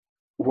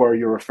who are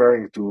you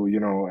referring to,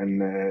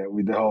 and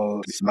with the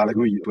whole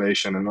Malawi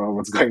situation and all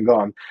what's going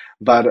on,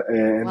 but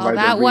and Well, by the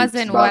that reefs,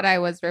 wasn't what but I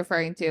was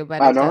referring to,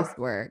 but I it know. does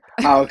work.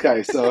 Ah,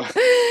 okay, so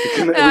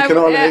we can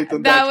all hate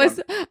on That that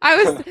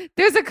was, one.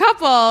 there's a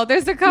couple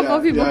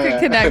Yeah, people can yeah,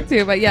 connect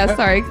to, but yeah,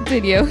 sorry,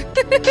 continue.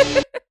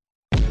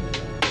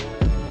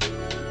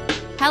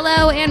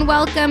 Hello and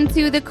welcome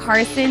to the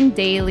Carson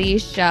Daily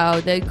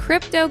Show, the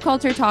crypto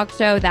culture talk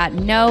show that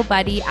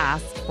nobody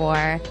asked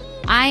for.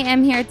 I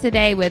am here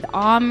today with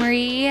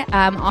Omri.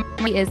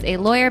 Omri is a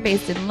lawyer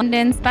based in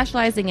London,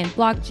 specializing in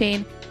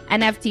blockchain,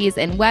 NFTs,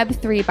 and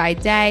Web3 by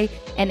day,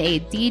 and a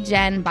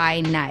degen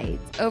by night.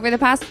 Over the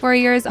past 4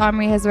 years,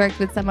 Omri has worked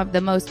with some of the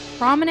most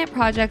prominent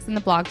projects in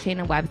the blockchain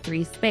and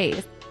Web3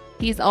 space.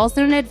 He's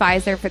also an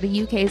advisor for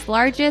the UK's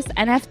largest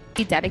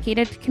NFT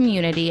dedicated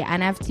community,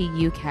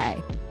 NFT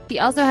UK. He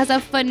also has a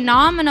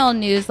phenomenal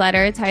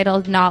newsletter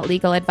titled Not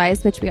Legal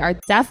Advice, which we are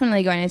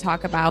definitely going to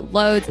talk about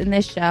loads in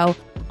this show.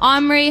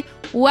 Omri,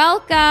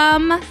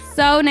 welcome.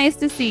 So nice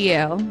to see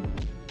you.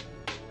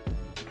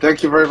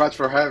 Thank you very much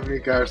for having me,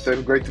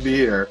 Carson. Great to be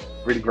here.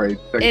 Really great.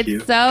 Thank you.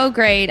 It's so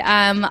great.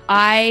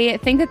 I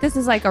think that this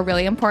is like a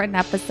really important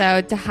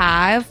episode to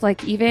have,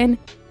 like even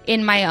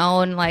in my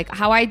own, like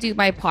how I do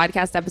my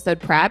podcast episode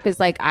prep is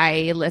like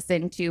I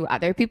listen to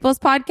other people's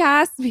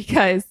podcasts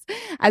because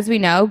as we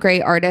know,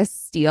 great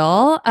artists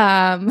steal.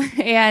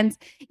 And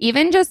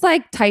even just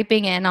like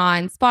typing in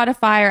on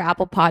Spotify or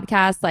Apple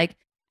Podcasts, like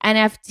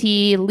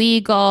NFT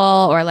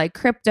legal or like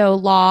crypto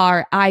law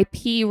or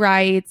IP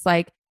rights,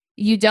 like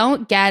you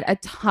don't get a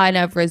ton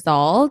of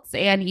results.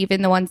 And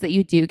even the ones that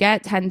you do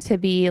get tend to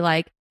be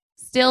like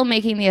still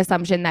making the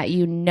assumption that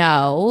you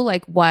know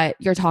like what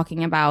you're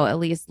talking about, at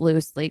least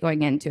loosely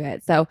going into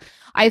it. So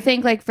I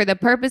think like for the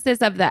purposes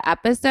of the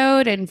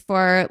episode and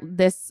for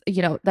this,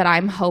 that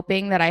I'm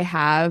hoping that I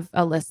have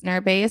a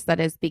listener base that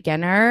is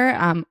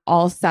beginner.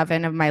 All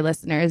 7 of my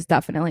listeners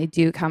definitely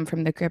do come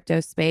from the crypto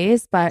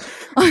space, but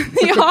on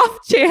the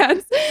off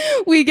chance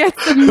we get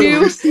some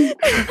new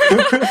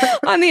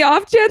on the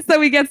off chance that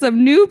we get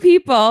some new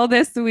people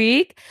this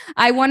week,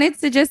 I wanted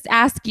to just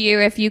ask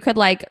you if you could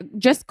like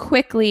just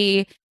quickly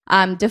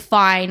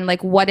define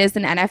like what is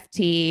an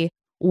NFT,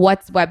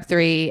 what's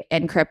Web3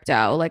 and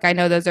crypto. Like I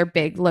know those are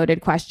big loaded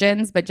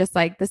questions, but just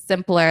like the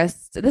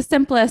simplest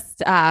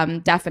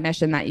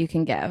definition that you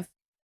can give.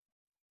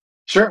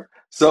 Sure.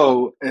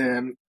 So,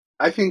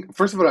 I think,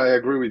 first of all, I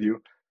agree with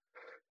you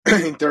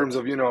in terms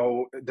of,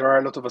 there are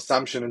a lot of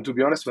assumptions. And to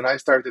be honest, when I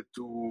started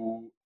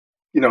to,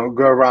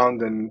 go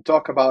around and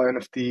talk about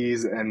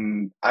NFTs,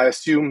 and I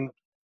assumed,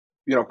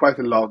 quite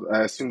a lot.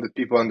 I assumed that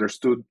people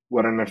understood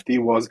what an NFT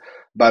was,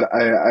 but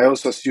I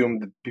also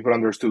assumed that people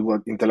understood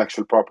what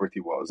intellectual property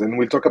was. And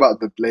we'll talk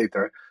about that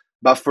later.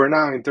 But for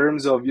now, in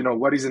terms of,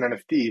 what is an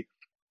NFT,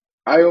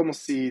 I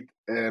almost see it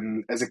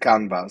as a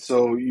Canva.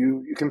 So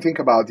you can think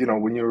about,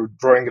 when you're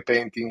drawing a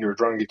painting, you're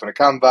drawing it on a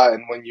Canva,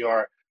 and when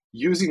you're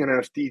using an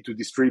NFT to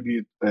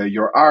distribute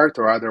your art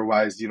or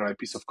otherwise, a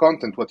piece of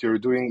content, what you're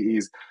doing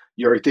is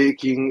you're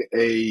taking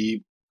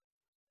a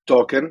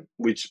token,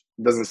 which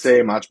doesn't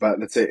say much, but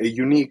let's say a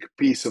unique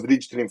piece of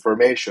digital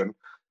information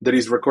that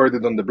is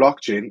recorded on the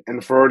blockchain.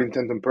 And for all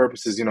intent and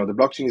purposes, the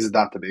blockchain is a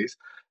database.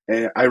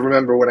 I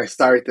remember when I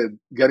started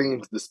getting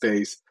into the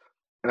space,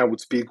 and I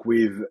would speak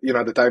with,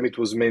 at the time it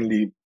was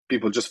mainly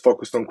people just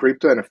focused on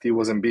crypto. NFT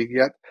wasn't big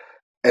yet.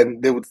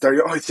 And they would start,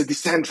 oh, it's a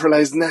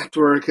decentralized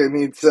network and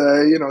it's,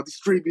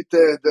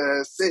 distributed,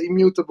 say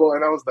immutable.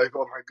 And I was like,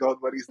 oh my God,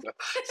 what is that?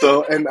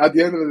 So, and at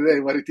the end of the day,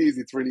 what it is,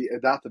 it's really a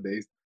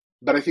database.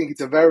 But I think it's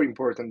a very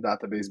important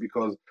database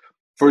because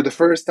for the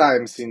first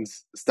time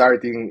since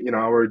starting,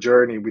 our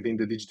journey within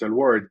the digital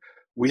world,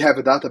 we have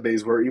a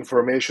database where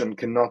information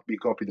cannot be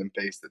copied and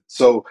pasted.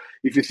 So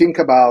if you think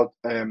about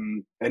a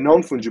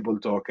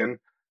non-fungible token,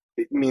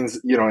 it means,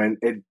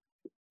 a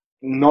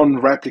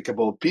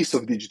non-replicable piece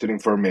of digital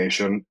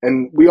information.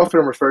 And we often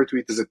refer to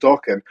it as a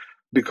token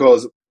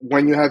because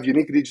when you have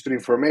unique digital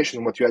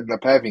information, what you end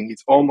up having,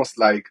 it's almost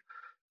like,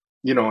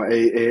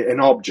 an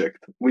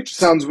object, which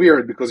sounds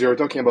weird because you're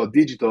talking about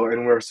digital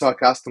and we're so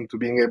accustomed to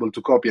being able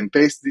to copy and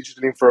paste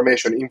digital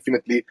information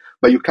infinitely,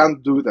 but you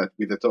can't do that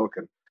with a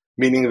token,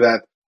 meaning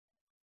that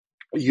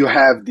you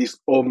have this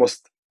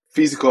almost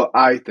physical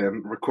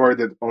item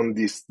recorded on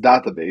this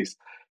database.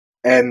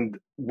 And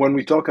when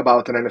we talk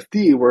about an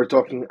NFT, we're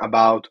talking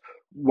about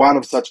one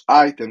of such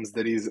items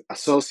that is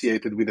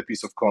associated with a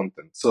piece of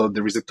content. So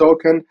there is a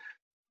token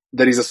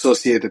that is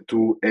associated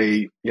to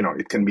it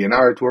can be an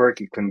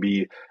artwork, it can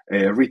be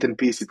a written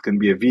piece, it can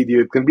be a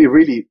video, it can be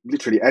really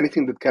literally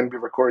anything that can be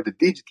recorded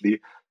digitally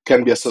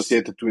can be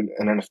associated to an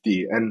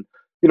NFT. And,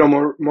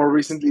 more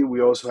recently,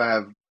 we also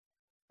have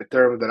a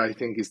term that I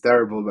think is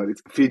terrible, but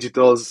it's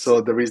phygitals.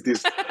 So there is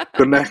this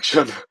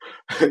connection,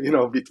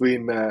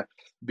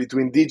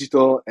 between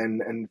digital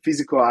and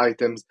physical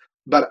items.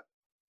 But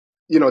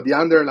the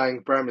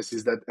underlying premise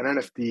is that an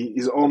NFT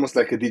is almost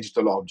like a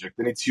digital object,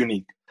 and it's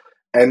unique,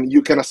 and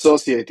you can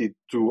associate it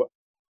to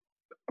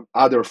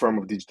other form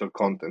of digital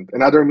content.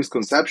 Another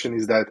misconception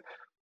is that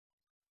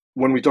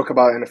when we talk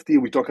about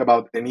NFT, we talk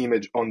about an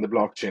image on the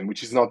blockchain,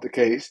 which is not the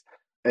case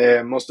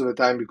most of the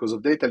time because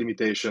of data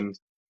limitations.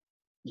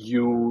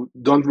 You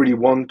don't really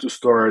want to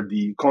store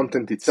the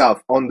content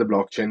itself on the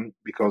blockchain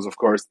because, of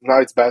course, now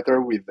it's better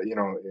with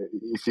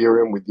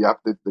Ethereum with the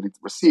update that it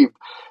received,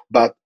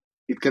 but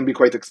it can be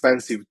quite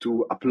expensive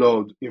to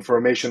upload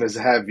information as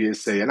heavy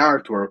as, say, an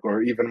artwork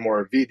or even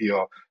more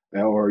video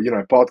or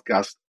a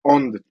podcast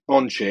on the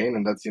on chain,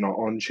 and that's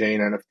on chain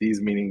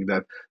NFTs, meaning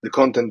that the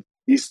content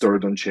is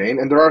stored on chain.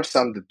 And there are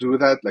some that do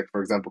that, like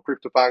for example,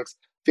 CryptoPunks,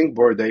 think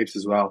Bored Apes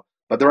as well.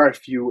 But there are a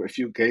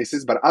few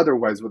cases. But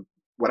otherwise,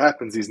 what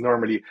happens is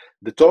normally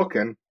the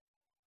token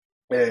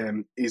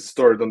is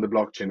stored on the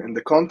blockchain, and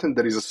the content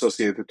that is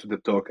associated to the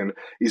token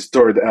is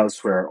stored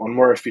elsewhere on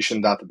more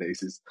efficient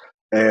databases,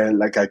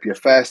 like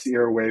IPFS,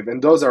 Airwave,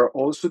 and those are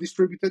also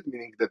distributed,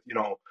 meaning that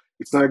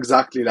it's not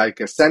exactly like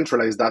a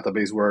centralized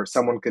database where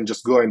someone can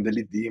just go and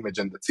delete the image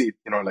and that's it.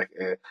 Like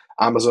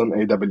Amazon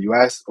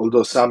AWS,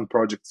 although some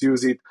projects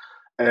use it.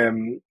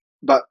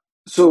 But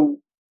so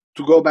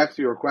to go back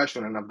to your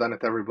question, and I've done a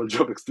terrible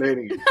job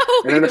explaining it.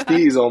 Oh An my NFT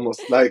God. is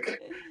almost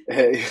like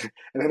a,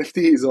 an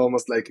NFT is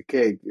almost like a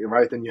cake,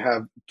 right? And you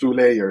have two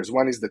layers.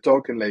 One is the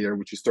token layer,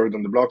 which is stored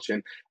on the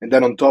blockchain, and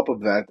then on top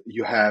of that,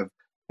 you have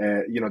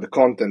the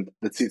content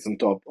that sits on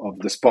top of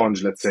the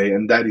sponge, let's say,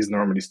 and that is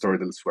normally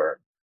stored elsewhere.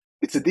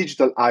 It's a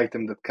digital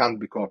item that can't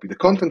be copied. The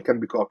content can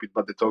be copied,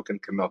 but the token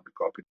cannot be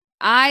copied.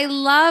 I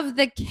love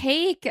the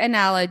cake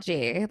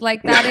analogy.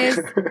 Like, that is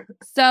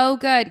so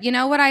good. You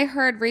know what I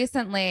heard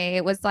recently?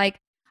 It was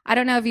like, I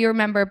don't know if you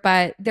remember,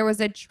 but there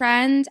was a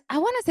trend. I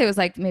want to say it was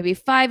like maybe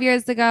 5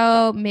 years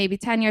ago, maybe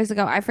 10 years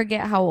ago. I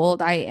forget how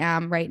old I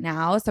am right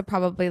now. So,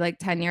 probably like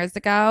 10 years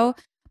ago.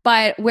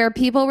 But where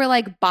people were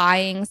like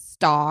buying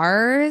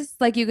stars,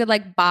 like you could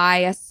like buy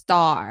a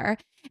star.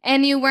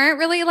 And you weren't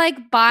really like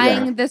Yeah.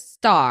 buying the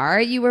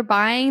star, you were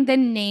buying the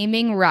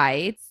naming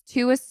rights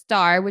to a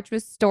star, which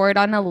was stored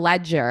on a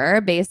ledger,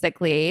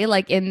 basically,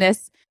 like in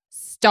this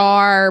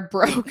star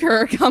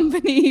broker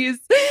company's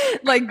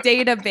like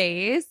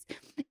database.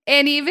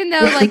 And even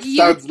though That like you,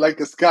 sounds like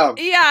a scam.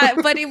 yeah,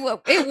 but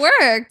it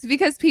worked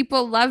because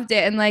people loved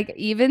it, and like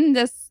even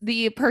the Oh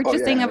yeah,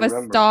 purchasing I of a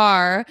remember.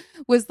 star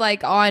was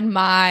like on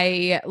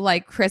my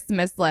like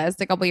Christmas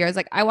list a couple years.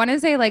 Like I want to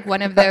say like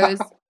one of those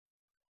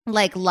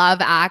like Love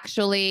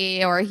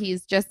Actually, or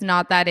He's Just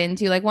Not That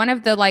Into, like one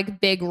of the like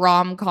big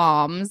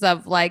rom-coms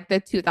of like the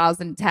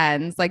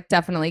 2010s, like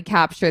definitely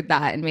captured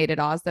that and made it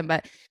awesome.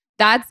 But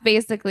that's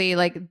basically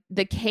like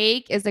the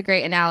cake is a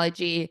great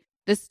analogy.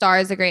 The star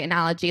is a great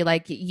analogy.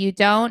 Like you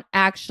don't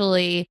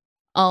actually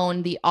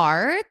own the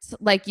art,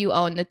 like you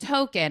own the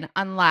token,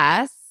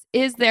 unless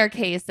is there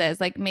cases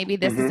like maybe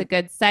this is a Hmm.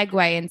 good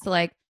segue into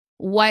like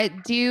what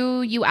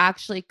do you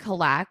actually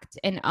collect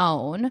and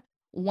own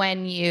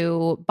when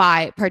you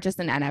purchase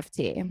an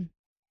NFT.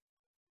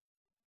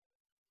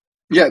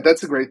 Yeah,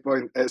 that's a great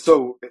point.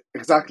 So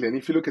exactly, and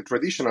if you look at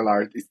traditional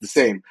art, it's the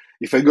same.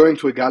 If I go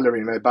into a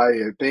gallery and I buy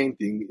a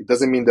painting, it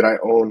doesn't mean that I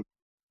own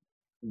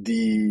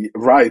the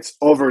rights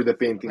over the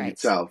painting Right.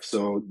 itself,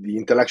 so the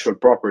intellectual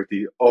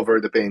property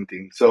over the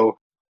painting. So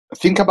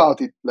think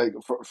about it like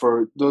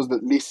for those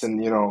that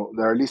listen, that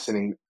are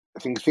listening,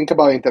 think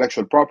about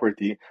intellectual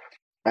property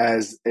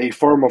as a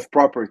form of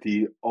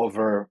property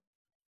over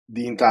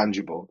the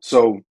intangible.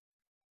 So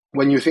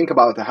when you think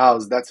about a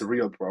house, that's a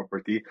real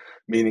property,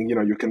 meaning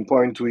you can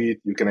point to it,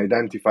 you can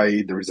identify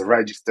it, there is a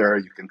register,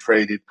 you can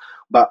trade it.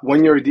 But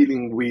when you're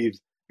dealing with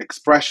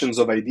expressions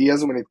of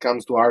ideas, when it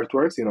comes to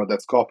artworks,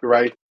 that's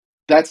copyright.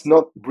 That's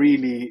not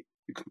really,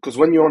 because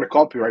when you own a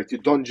copyright, you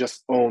don't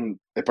just own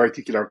a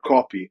particular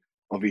copy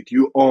of it,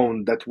 you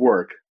own that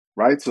work,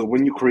 right? So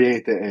when you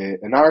create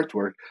an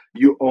artwork,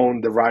 you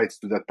own the rights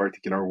to that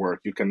particular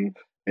work.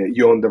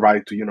 You own the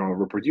right to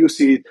reproduce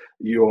it,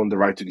 you own the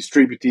right to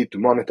distribute it, to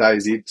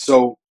monetize it.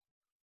 So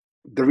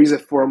there is a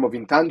form of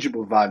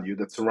intangible value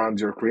that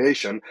surrounds your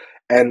creation,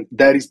 and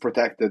that is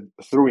protected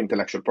through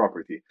intellectual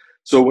property.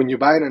 So when you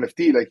buy an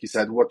NFT, like you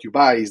said, what you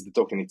buy is the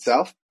token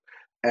itself,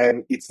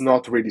 and it's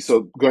not really.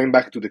 So going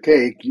back to the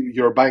cake,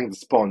 you're buying the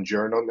sponge.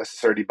 You're not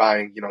necessarily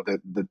buying,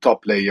 the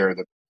top layer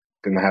that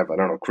can have, I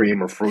don't know,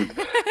 cream or fruit.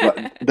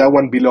 But that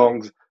one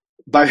belongs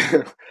by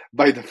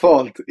by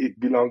default. It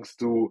belongs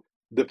to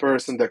the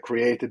person that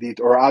created it,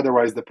 or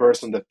otherwise the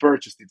person that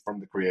purchased it from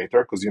the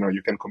creator, because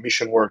you can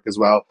commission work as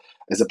well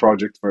as a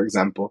project, for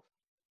example.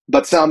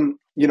 But some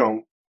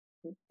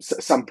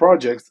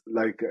projects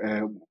like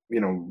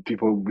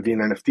people within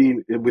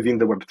NFT, within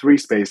the Web3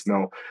 space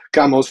now,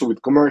 come also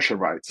with commercial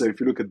rights. So if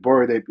you look at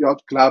Bored Ape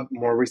Yacht Club,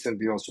 more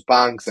recently also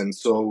Punks, and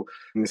so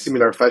in a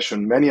similar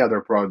fashion, many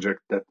other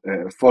projects that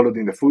followed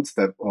in the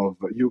footsteps of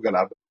Yuga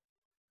Lab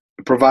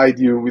provide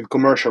you with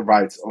commercial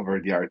rights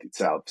over the art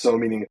itself. So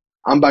meaning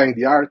I'm buying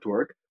the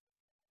artwork.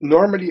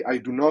 Normally, I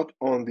do not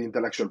own the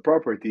intellectual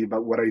property,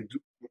 but what I do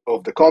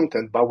of the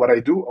content, but what I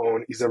do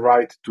own is a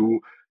right to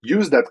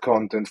use that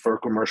content for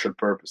commercial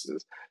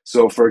purposes.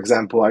 So, for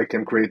example, I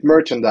can create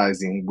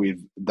merchandising with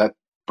that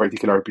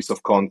particular piece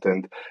of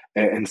content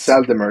and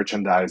sell the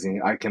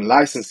merchandising. I can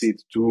license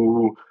it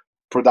to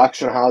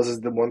production houses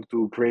that want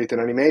to create an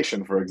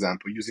animation, for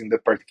example, using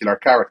that particular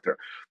character.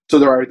 So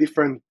there are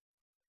different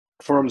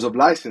forms of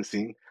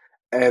licensing.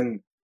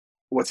 And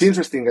what's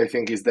interesting, I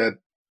think, is that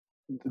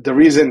there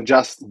isn't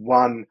just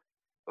one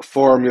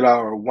formula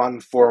or one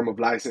form of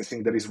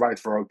licensing that is right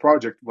for our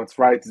project. What's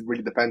right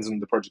really depends on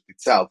the project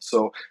itself.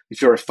 So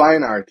if you're a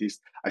fine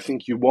artist, I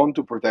think you want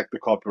to protect the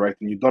copyright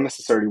and you don't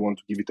necessarily want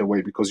to give it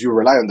away because you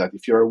rely on that.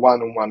 If you're a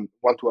one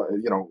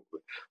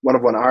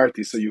of one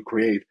artist, so you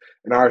create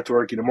an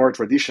artwork in a more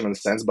traditional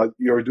sense, but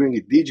you're doing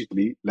it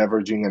digitally,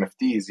 leveraging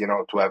NFTs,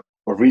 to have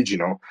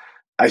original.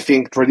 I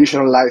think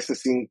traditional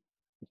licensing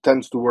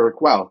tends to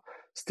work well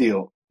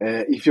still.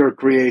 If you're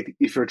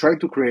trying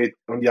to create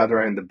on the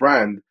other end the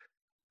brand,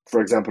 for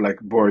example, like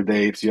Bored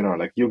Apes,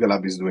 like Yuga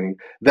Lab is doing,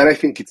 then I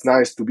think it's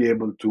nice to be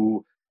able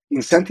to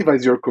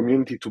incentivize your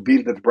community to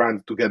build that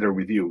brand together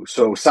with you.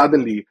 So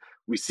suddenly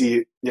we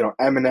see,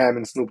 Eminem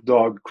and Snoop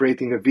Dogg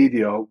creating a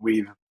video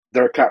with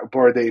their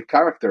Bored Ape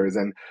characters,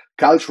 and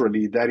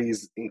culturally that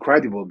is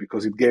incredible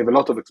because it gave a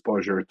lot of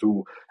exposure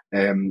to,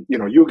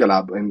 Yuga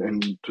Lab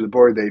and to the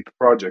Bored Ape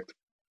project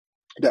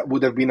that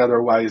would have been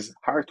otherwise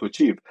hard to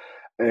achieve.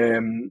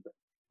 Um,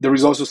 there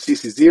is also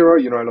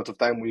CC0. A lot of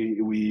time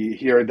we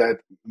hear that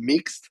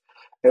mixed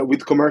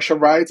with commercial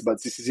rights, but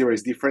CC0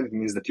 is different. It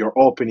means that you're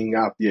opening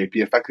up the IP.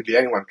 Effectively,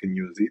 anyone can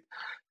use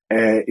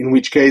it. In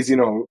which case,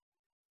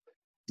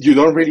 you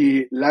don't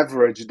really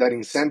leverage that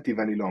incentive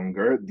any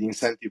longer. The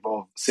incentive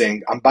of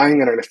saying, I'm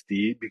buying an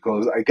NFT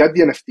because I get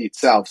the NFT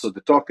itself, so the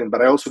token,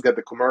 but I also get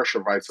the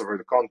commercial rights over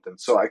the content,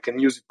 so I can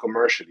use it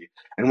commercially.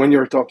 And when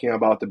you're talking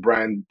about a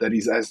brand that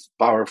is as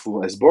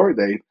powerful as Bored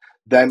Ape,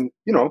 then,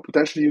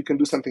 potentially you can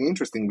do something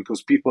interesting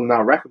because people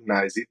now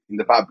recognize it in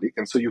the public.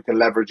 And so you can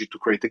leverage it to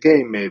create a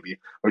game maybe,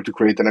 or to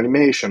create an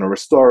animation or a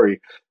story.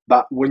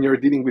 But when you're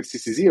dealing with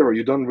CC0,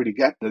 you don't really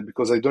get that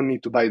because I don't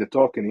need to buy the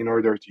token in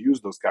order to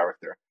use those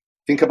characters.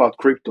 Think about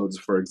cryptodes,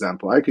 for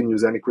example. I can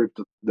use any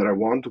crypto that I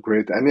want to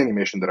create any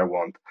animation that I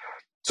want.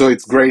 So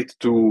it's great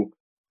to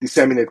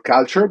disseminate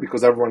culture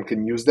because everyone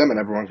can use them and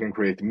everyone can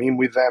create a meme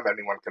with them.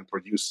 Anyone can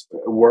produce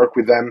work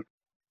with them.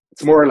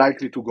 It's more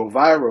likely to go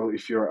viral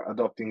if you're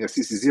adopting a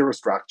CC0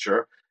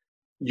 structure.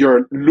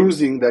 You're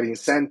losing that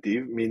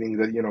incentive, meaning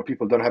that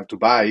people don't have to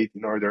buy it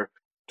in order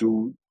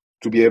to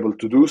be able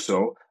to do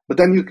so. But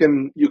then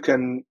you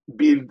can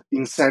build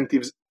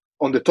incentives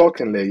on the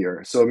token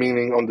layer, so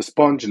meaning on the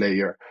sponge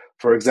layer.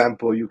 For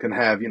example, you can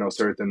have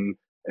certain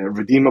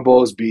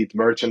redeemables, be it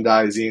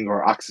merchandising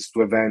or access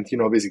to event.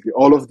 Basically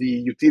all of the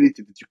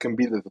utility that you can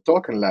build at the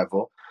token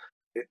level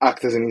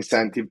act as an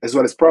incentive, as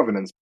well as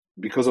provenance.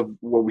 Because of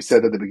what we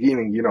said at the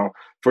beginning,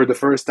 for the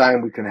first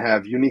time, we can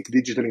have unique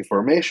digital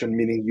information,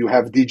 meaning you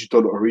have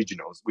digital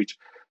originals, which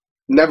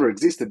never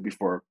existed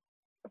before.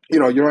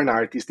 You're an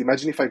artist.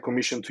 Imagine if I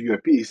commissioned to you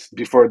a piece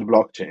before the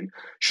blockchain.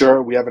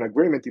 Sure, we have an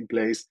agreement in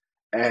place,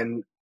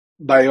 and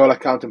by all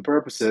account and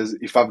purposes,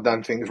 if I've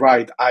done things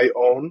right, I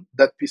own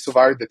that piece of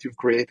art that you've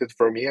created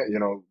for me,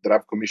 that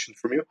I've commissioned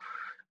from you.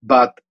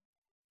 But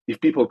if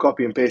people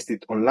copy and paste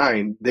it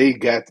online, they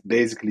get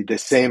basically the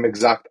same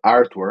exact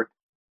artwork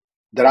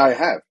that I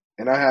have.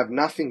 And I have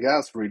nothing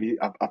else really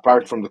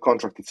apart from the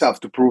contract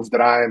itself to prove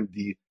that I am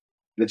the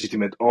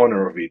legitimate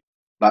owner of it.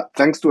 But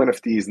thanks to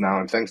NFTs now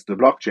and thanks to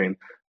the blockchain,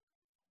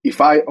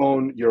 if I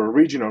own your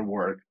original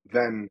work,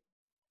 then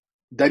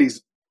that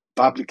is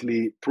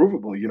publicly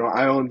provable.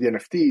 I own the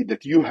NFT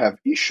that you have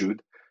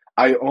issued.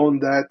 I own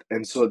that.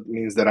 And so it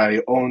means that I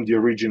own the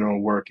original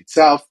work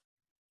itself.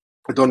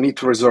 I don't need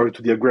to resort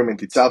to the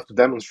agreement itself to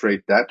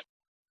demonstrate that.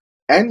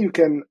 And you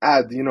can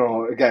add,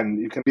 again,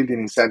 you can build an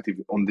incentive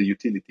on the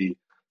utility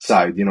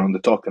side, on the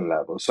token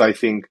level. So I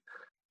think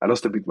I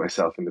lost a bit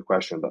myself in the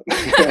question, but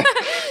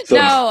so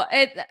no,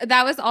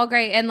 that was all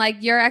great. And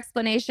like your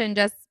explanation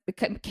just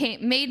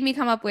made me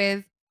come up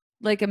with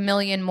like a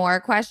million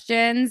more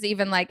questions,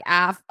 even like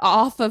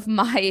off of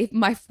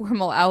my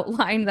formal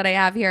outline that I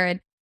have here. And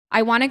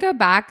I want to go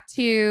back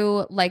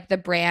to like the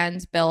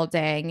brand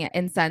building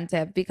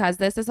incentive, because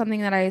this is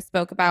something that I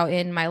spoke about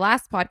in my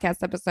last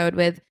podcast episode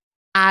with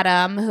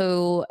Adam,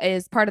 who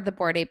is part of the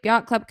Bored Ape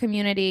Yacht Club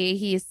community.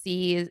 He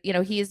sees,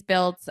 he's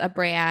built a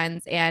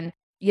brand and,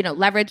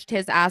 leveraged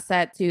his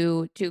asset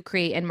to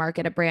create and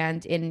market a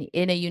brand in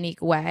a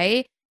unique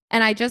way.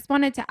 And I just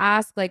wanted to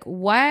ask, like,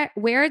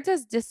 where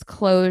does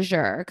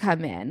disclosure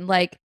come in?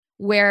 Like,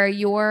 where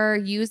you're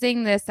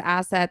using this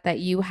asset that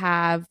you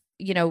have,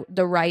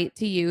 the right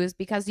to use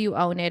because you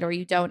own it or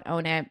you don't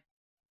own it,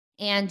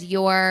 and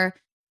you're,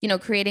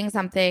 creating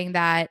something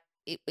that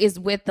is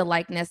with the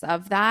likeness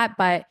of that,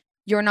 but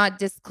you're not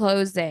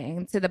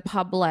disclosing to the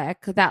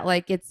public that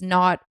like it's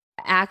not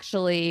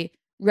actually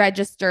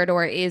registered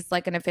or is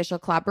like an official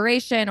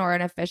collaboration or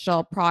an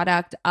official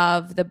product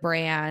of the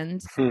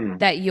brand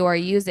that you're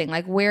using.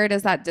 Like, where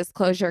does that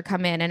disclosure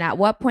come in? And at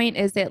what point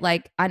is it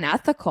like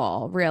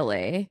unethical,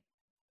 really?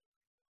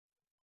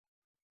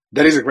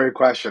 That is a great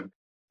question.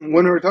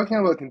 When we're talking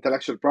about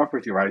intellectual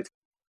property rights,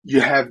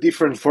 you have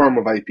different form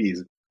of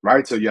IPs,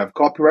 right? So you have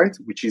copyright,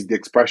 which is the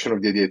expression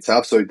of the idea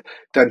itself. So it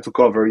tends to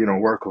cover,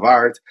 work of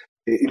art.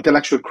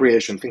 intellectual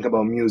creation, think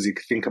about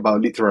music, think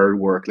about literary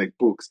work like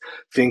books,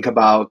 think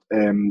about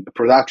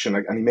production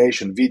like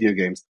animation, video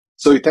games.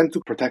 So you tend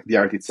to protect the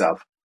art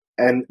itself.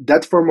 And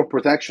that form of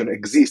protection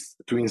exists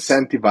to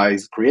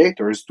incentivize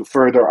creators to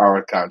further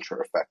our culture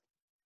effect.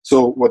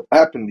 So what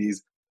happened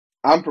is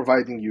I'm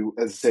providing you,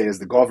 as say, as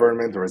the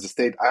government or as a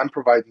state, I'm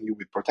providing you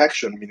with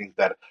protection, meaning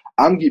that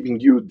I'm giving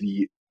you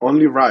the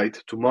only right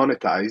to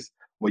monetize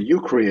what you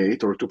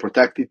create or to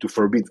protect it, to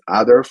forbid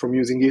other from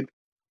using it,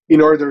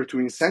 in order to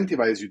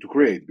incentivize you to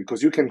create,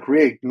 because you can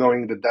create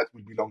knowing that that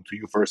will belong to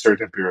you for a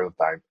certain period of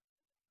time.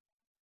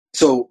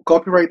 So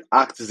copyright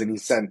acts as an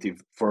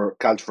incentive for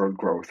cultural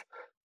growth.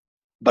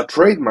 But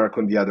trademark,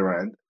 on the other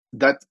hand,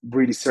 that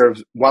really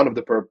serves one of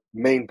the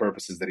main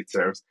purposes that it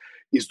serves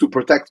is to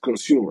protect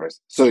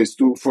consumers. So it's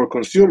to for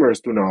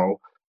consumers to know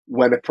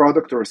when a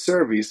product or a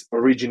service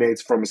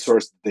originates from a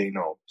source that they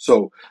know.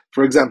 So,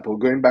 for example,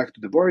 going back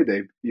to the Bored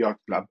Ape Yacht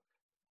Club,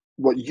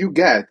 what you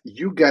get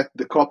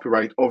the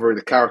copyright over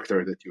the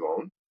character that you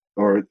own,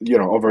 or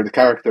over the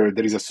character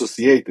that is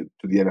associated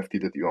to the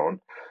NFT that you own,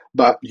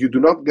 but you do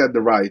not get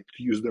the right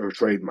to use their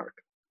trademark.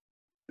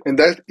 And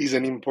that is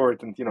an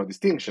important,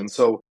 distinction.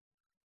 So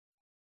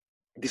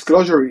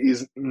disclosure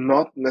is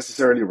not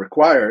necessarily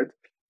required,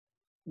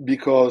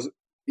 because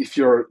if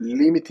you're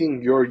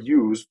limiting your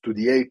use to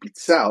the ape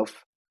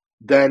itself,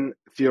 then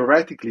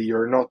theoretically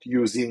you're not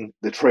using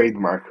the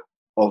trademark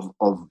of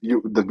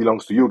you that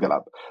belongs to Yuga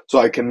Lab. So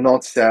I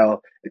cannot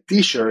sell a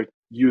T-shirt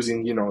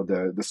using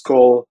the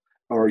skull,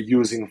 or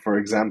using, for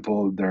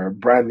example, their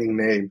branding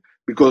name,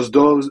 because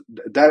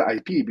that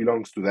IP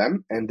belongs to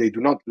them and they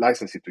do not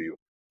license it to you.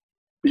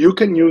 You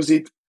can use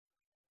it,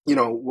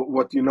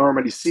 what you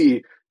normally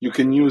see, you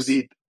can use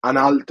it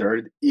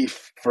unaltered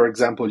if, for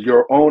example,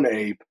 your own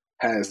ape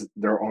has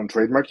their own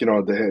trademark.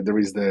 There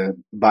is the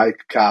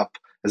bike cap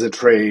as a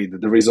trade.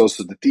 There is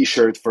also the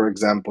T-shirt, for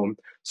example.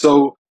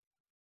 So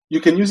you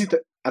can use it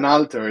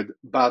unaltered,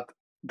 but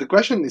the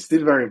question is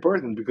still very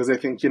important, because I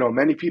think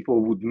many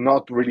people would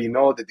not really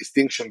know the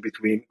distinction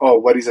between,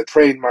 what is a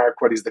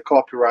trademark, what is the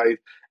copyright,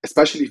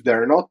 especially if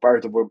they're not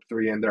part of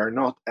Web3 and they're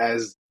not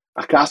as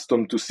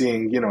accustomed to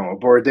seeing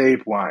Bored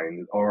Ape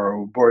wine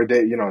or Bored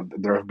Ape.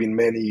 There have been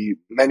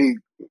many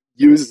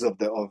uses of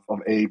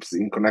apes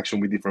in connection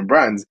with different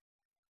brands.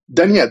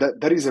 Then yeah,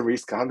 that is a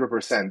risk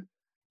 100%.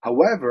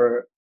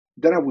 However,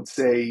 then I would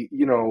say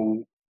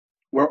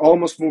we're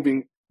almost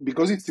moving,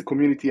 because it's the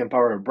community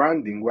empowered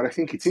branding. What I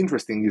think it's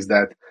interesting is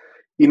that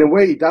in a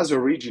way it does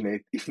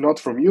originate, if not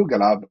from Yuga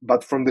Lab,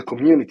 but from the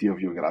community of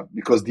Yuga Lab,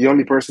 because the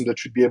only person that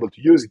should be able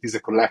to use it is a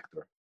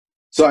collector.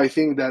 So I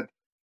think that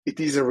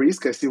it is a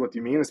risk. I see what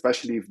you mean,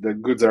 especially if the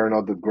goods are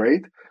not that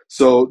great.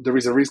 So there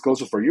is a risk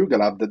also for Yuga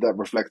Lab that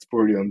reflects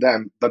poorly on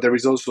them, but there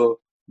is also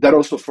that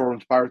also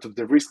forms part of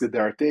the risk that they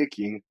are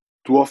taking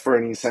to offer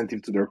an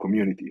incentive to their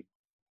community.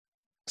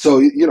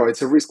 So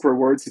it's a risk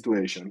reward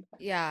situation.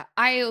 Yeah,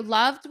 I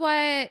loved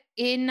what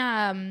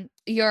in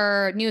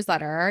your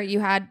newsletter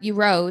you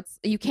wrote,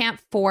 you can't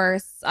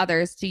force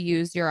others to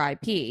use your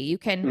IP. You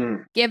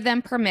can give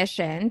them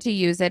permission to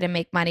use it and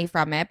make money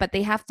from it, but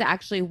they have to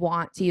actually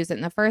want to use it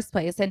in the first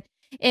place. And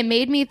it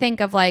made me think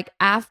of like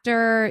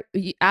after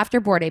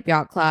Bored Ape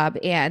Yacht Club,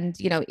 and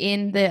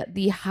in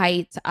the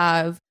height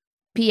of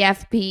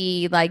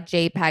PFP, like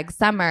JPEG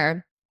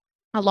summer,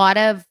 a lot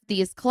of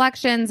these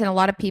collections and a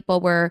lot of people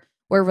were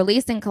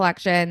releasing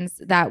collections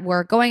that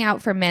were going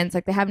out for mints,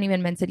 like they haven't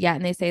even minted yet,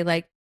 and they say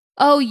like,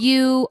 oh,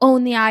 you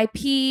own the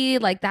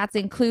IP, like that's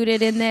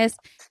included in this.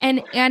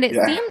 And it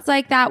seems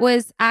like that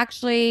was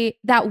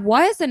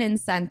an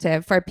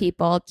incentive for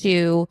people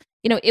to,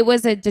 it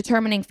was a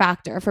determining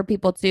factor for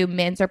people to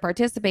mint or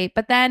participate.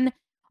 But then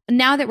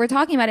now that we're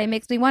talking about it, it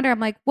makes me wonder, I'm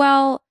like,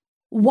 well,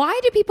 why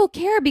do people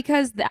care?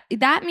 Because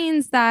that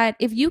means that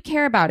if you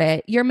care about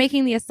it, you're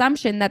making the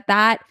assumption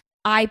that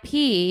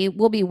IP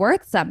will be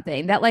worth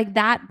something, that like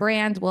that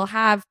brand will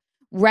have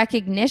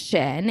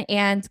recognition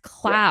and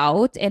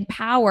clout and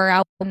power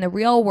out in the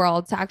real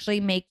world to actually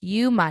make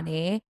you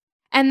money.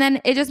 And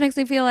then it just makes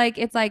me feel like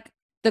it's like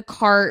the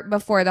cart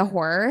before the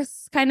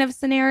horse kind of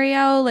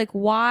scenario. Like,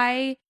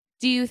 why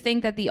do you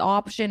think that the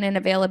option and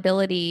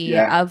availability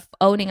of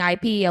owning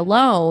IP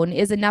alone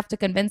is enough to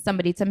convince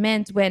somebody to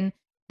mint when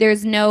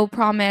there's no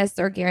promise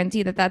or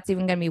guarantee that that's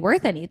even going to be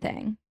worth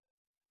anything?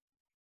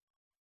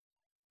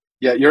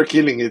 Yeah, you're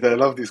killing it. I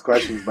love these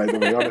questions, by the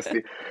way,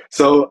 honestly.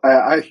 So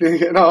I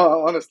think,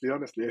 no, honestly, I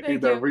think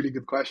Thank they're you. really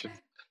good questions.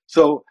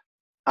 So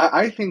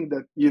I think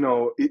that,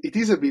 it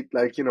is a bit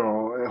like,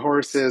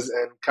 horses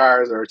and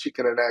cars or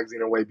chicken and eggs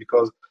in a way,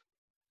 because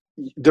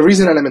there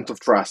is an element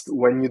of trust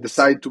when you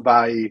decide to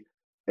buy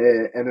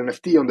an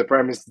NFT on the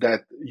premise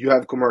that you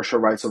have commercial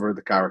rights over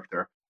the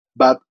character.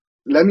 But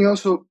let me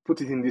also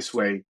put it in this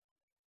way.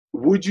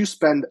 Would you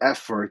spend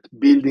effort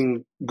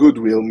building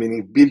goodwill,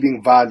 meaning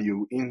building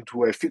value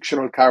into a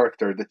fictional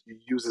character that you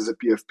use as a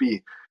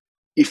PFP,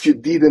 if you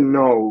didn't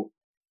know,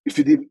 if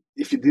you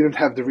didn't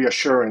have the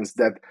reassurance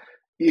that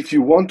if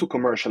you want to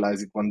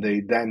commercialize it one day,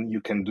 then you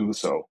can do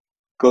so?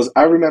 Because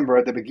I remember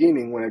at the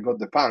beginning when I got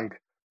the punk,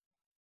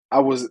 I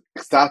was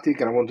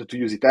ecstatic and I wanted to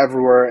use it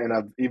everywhere. And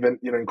I've even,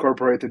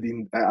 incorporated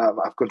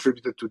I've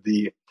contributed to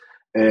the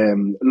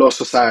Law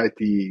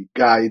Society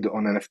guide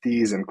on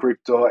NFTs and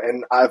crypto,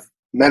 and I've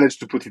managed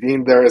to put it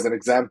in there as an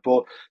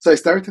example. So I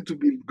started to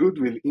build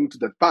goodwill into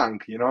that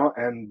punk,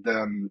 and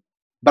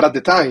but at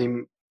the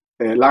time,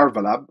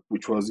 Larva Lab,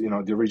 which was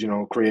the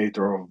original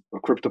creator of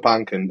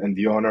CryptoPunk and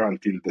the owner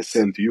until the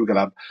sale to Yuga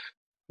Lab,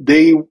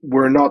 they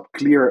were not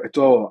clear at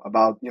all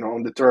about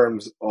on the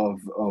terms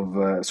of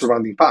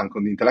surrounding punk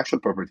on the intellectual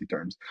property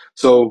terms.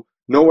 So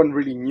no one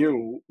really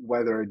knew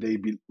whether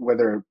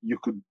you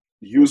could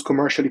use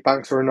commercially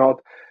punks or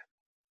not.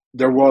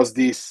 There was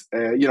this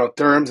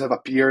terms have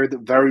appeared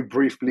very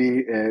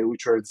briefly,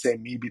 which are the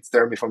same Meebits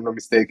term if I'm not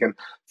mistaken,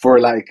 for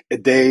like a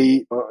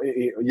day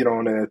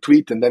on a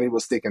tweet, and then it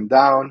was taken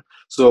down.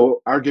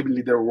 So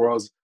arguably there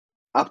was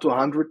up to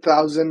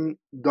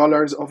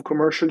 $100,000 of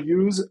commercial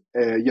use.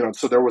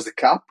 So there was a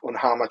cap on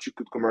how much you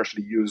could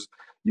commercially use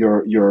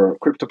your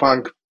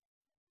CryptoPunk,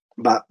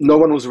 but no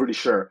one was really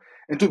sure.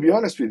 And to be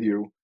honest with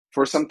you,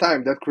 for some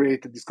time that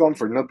created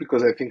discomfort, not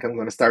because I think I'm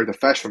going to start a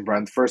fashion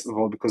brand, first of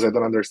all, because I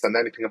don't understand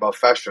anything about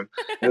fashion,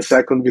 and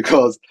second,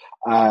 because,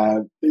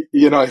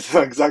 it's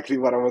not exactly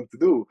what I want to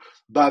do.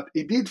 But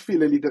it did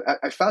feel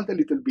I felt a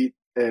little bit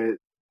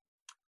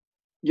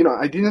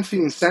I didn't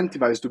feel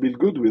incentivized to build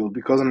goodwill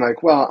because I'm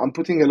like, well, I'm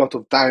putting a lot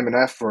of time and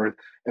effort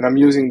and I'm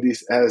using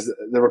this as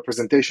the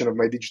representation of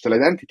my digital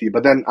identity.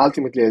 But then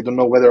ultimately, I don't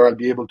know whether I'll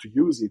be able to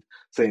use it,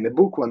 say, in a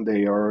book one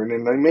day or in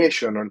an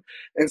animation.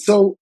 And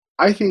so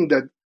I think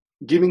that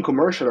giving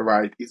commercial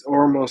right is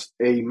almost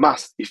a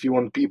must if you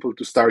want people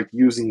to start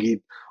using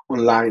it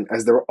online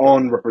as their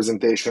own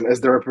representation, as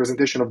the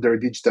representation of their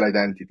digital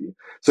identity.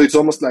 So it's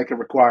almost like a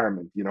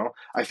requirement.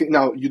 I think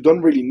now you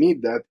don't really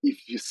need that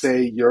if you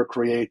say you're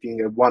creating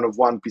a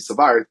one-of-one piece of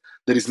art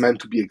that is meant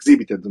to be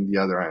exhibited on the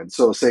other end.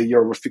 So say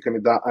you're Rafik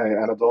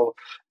Anadol,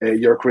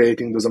 you're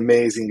creating those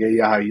amazing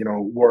AI,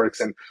 works,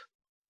 and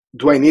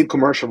do I need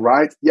commercial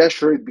rights? Yeah,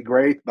 sure, it'd be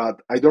great, but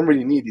I don't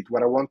really need it.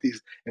 What I want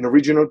is an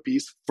original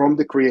piece from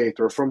the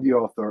creator, from the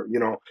author,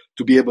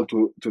 to be able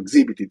to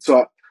exhibit it.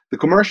 So the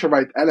commercial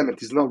right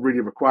element is not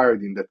really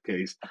required in that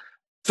case.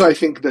 So I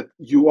think that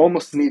you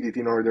almost need it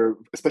in order,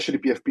 especially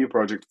PFP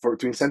project,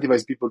 to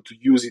incentivize people to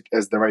use it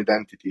as their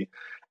identity.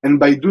 And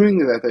by doing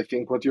that, I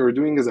think what you're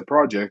doing as a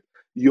project,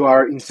 you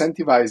are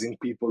incentivizing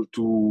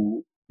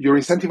you're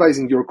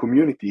incentivizing your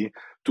community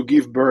to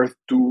give birth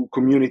to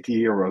community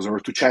heroes or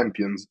to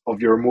champions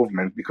of your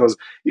movement. Because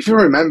if you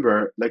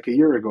remember, like a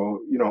year ago,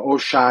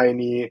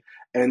 Shiny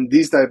and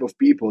these type of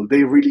people,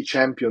 they really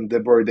championed the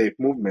Bored Ape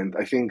movement.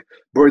 I think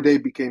Bored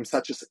Ape became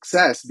such a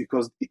success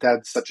because it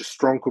had such a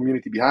strong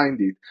community behind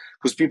it,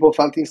 because people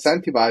felt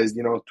incentivized,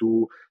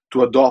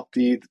 to adopt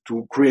it,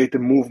 to create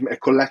a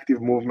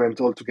collective movement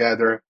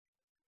altogether,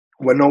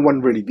 when no one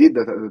really did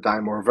that at the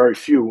time, or very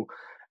few.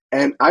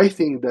 And I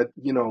think that,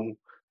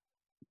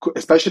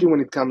 especially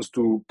when it comes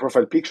to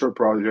profile picture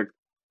project,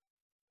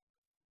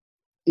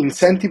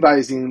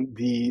 incentivizing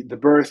the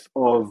birth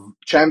of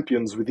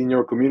champions within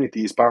your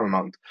community is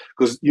paramount,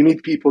 because you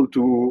need people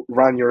to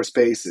run your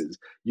spaces,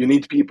 you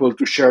need people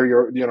to share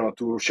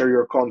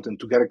your content,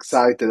 to get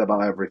excited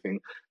about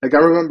everything. Like I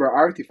remember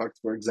Artifacts,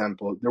 for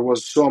example, there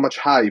was so much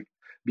hype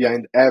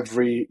behind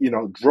every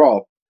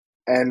drop.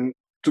 And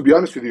to be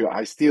honest with you,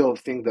 I still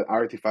think that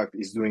Artifact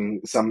is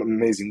doing some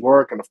amazing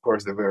work, and of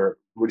course they were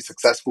really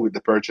successful with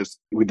the purchase,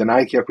 with the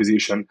Nike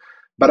acquisition.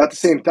 But at the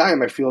same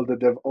time, I feel that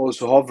they've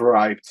also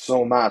overhyped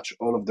so much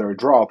all of their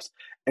drops.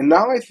 And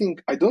now I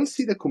think I don't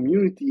see the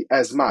community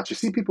as much. I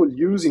see people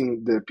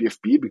using the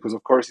PFP because,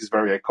 of course, it's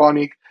very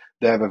iconic.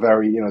 They have a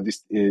very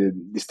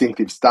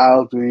distinctive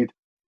style to it.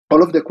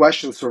 All of the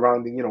questions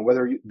surrounding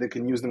whether they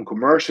can use them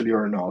commercially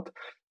or not.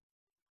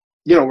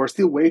 We're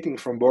still waiting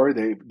from Bored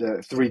Ape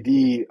the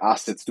 3D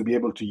assets to be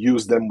able to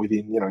use them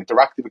within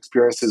interactive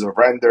experiences or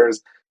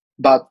renders.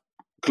 But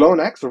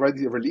CloneX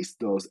already released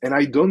those, and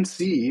I don't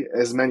see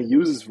as many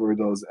uses for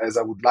those as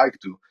I would like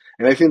to.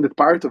 And I think that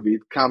part of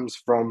it comes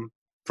from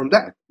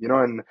that,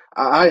 and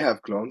I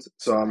have clones,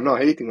 so I'm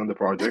not hating on the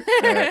project.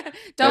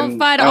 Don't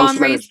And fud I also Omri's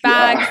managed to,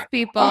 bags,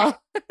 people.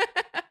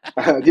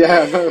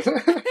 yeah,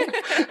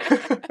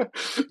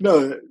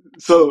 no.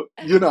 So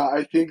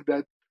I think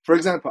that, for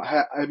example,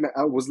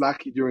 I was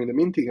lucky during the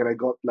minting, and I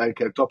got like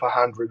a top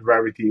 100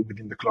 rarity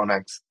within the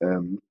CloneX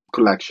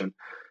collection,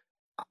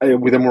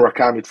 with a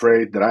Murakami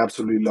trade that I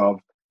absolutely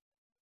love.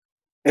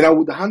 And I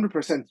would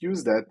 100%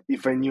 use that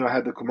if I knew I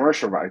had the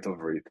commercial right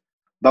over it.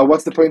 But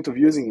what's the point of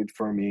using it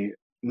for me,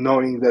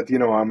 knowing that,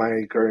 I might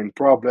incur in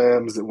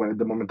problems when at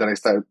the moment that I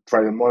start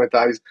trying to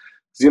monetize?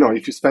 So,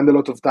 if you spend a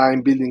lot of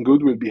time building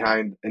goodwill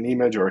behind an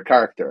image or a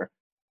character,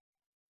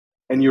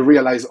 and you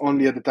realize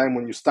only at the time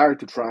when you start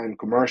to try and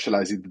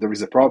commercialize it that there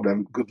is a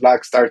problem, good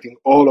luck starting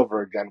all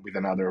over again with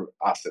another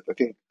asset. I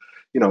think,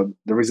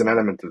 there is an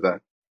element to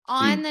that.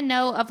 On Mm. the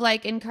note of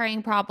like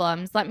incurring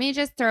problems, let me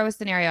just throw a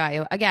scenario at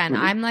you. Again,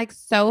 Mm-hmm. I'm like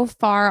so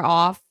far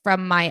off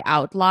from my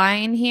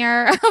outline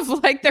here of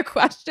like the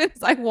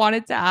questions I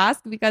wanted to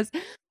ask, because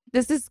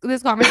this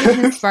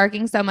conversation is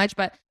sparking so much.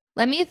 But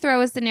let me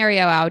throw a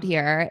scenario out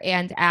here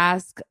and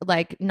ask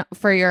like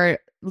for your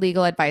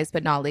legal advice,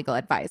 but not legal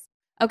advice.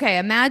 Okay,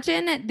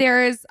 imagine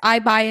I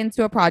buy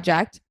into a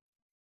project,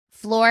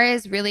 floor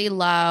is really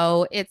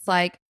low. It's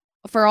like,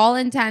 for all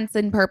intents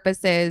and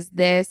purposes,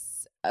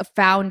 this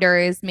founder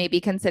is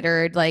maybe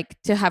considered like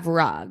to have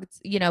rugged.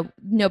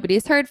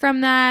 Nobody's heard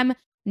from them.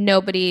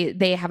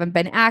 They haven't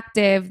been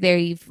active.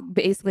 They've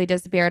basically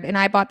disappeared. And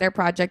I bought their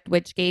project,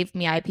 which gave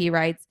me IP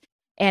rights.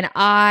 And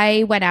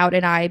I went out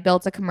and I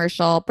built a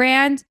commercial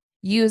brand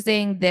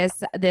using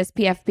this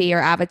PFP or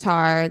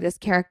avatar, this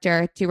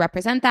character to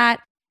represent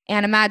that.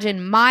 And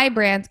imagine my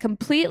brand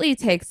completely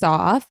takes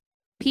off,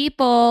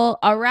 people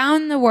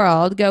around the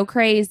world go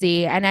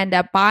crazy and end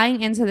up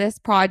buying into this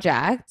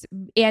project,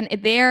 and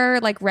their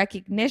like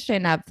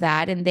recognition of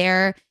that and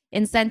their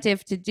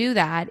incentive to do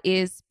that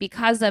is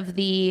because of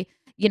the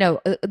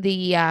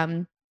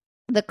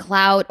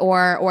clout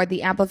or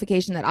the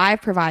amplification that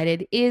I've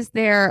provided. Is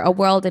there a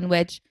world in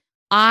which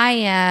I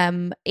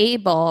am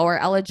able or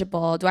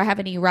eligible? Do I have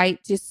any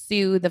right to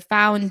sue the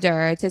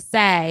founder to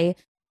say,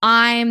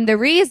 I'm the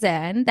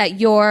reason that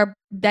your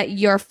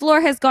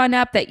floor has gone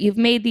up, that you've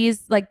made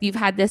these, like you've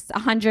had this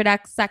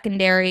 100x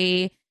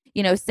secondary,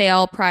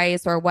 sale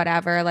price or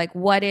whatever. Like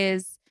what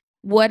is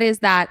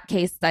that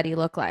case study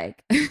look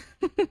like?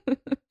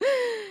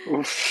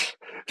 Oof.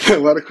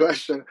 What a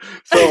question.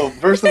 So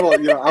first of all,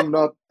 I'm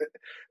not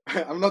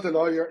a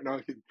lawyer. No,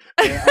 I'm kidding.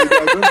 I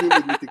don't deal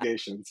with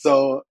litigation.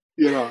 So,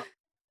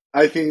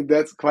 I think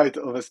that's quite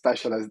of a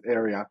specialized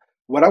area.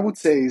 What I would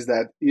say is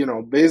that,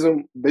 based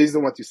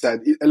on what you said,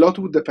 a lot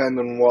would depend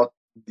on what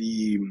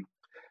the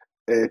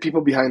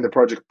people behind the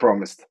project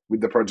promised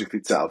with the project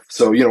itself.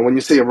 So, when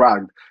you say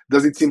RAG,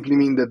 does it simply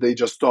mean that they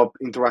just stop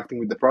interacting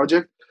with the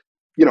project?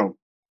 You know,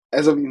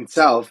 as of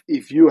itself,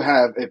 if you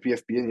have a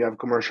PFP and you have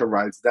commercial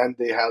rights, then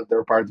they have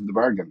their part of the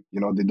bargain.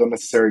 They don't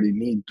necessarily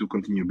need to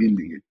continue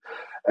building it.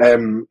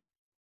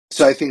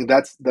 So I think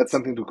that's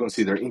something to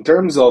consider in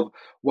terms of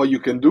what you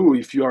can do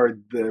if you are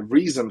the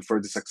reason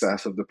for the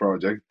success of the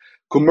project.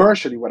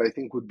 Commercially, what I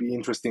think would be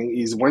interesting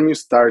is when you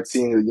start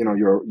seeing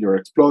you're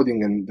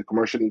exploding and the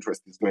commercial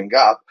interest is going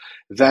up,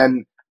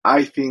 then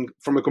I think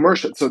from a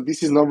commercial. So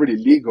this is not really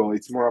legal.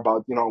 It's more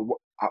about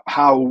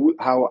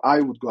how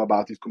I would go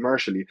about it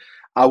commercially.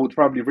 I would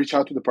probably reach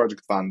out to the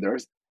project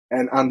funders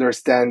and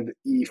understand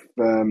if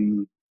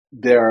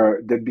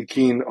they'd be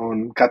keen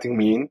on cutting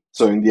me in,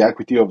 so in the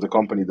equity of the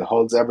company that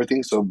holds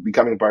everything, so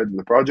becoming part of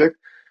the project,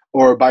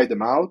 or buy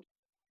them out,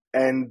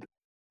 and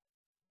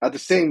at the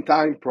same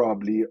time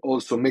probably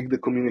also make the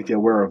community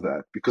aware of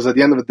that, because at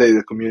the end of the day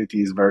the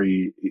community is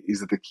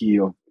at the key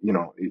of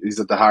is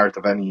at the heart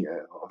of any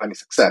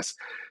success.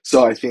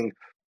 So I think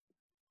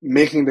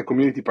making the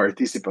community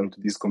participant to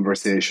this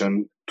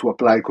conversation to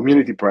apply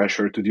community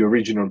pressure to the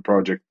original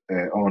project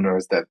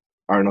owners that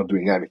are not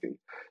doing anything.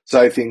 So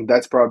I think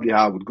that's probably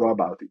how I would go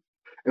about it.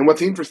 And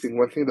what's interesting,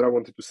 one thing that I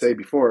wanted to say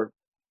before,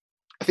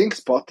 I think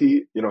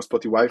Spotty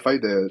Wi-Fi,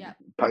 the Yeah.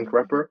 punk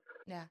rapper,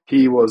 Yeah.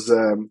 he was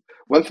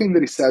one thing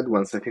that he said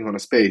once, I think, on a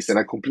space, and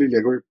I completely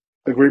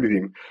agree with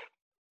him.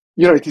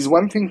 It is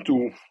one thing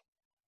to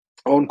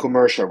own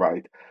commercial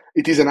right.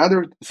 It is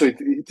another, so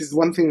it is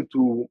one thing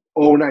to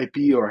own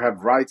IP or have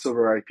rights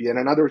over IP, and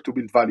another to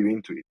build value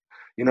into it.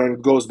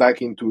 It goes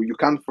back into you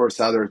can't force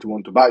other to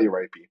want to buy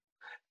your IP.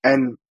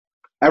 And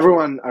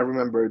everyone, I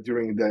remember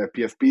during the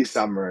PFP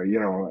summer,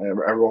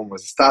 everyone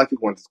was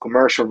ecstatic, wanted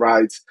commercial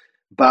rights,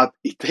 but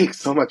it takes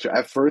so much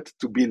effort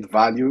to build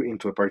value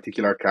into a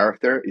particular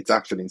character. It's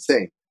actually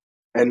insane.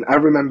 And I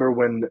remember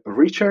when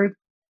Richard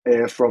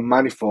from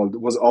Manifold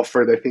was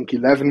offered, I think,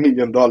 $11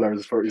 million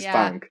for his Yeah.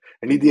 punk,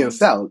 and he didn't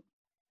sell.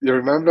 You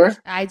remember?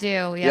 I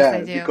do. Yes, I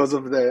Yeah, do. because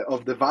of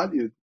the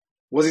value.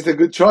 Was it a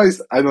good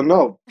choice? I don't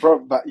know.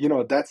 But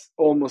that's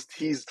almost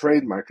his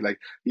trademark. Like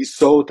he's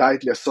so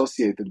tightly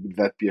associated with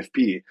that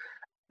PFP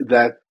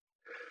that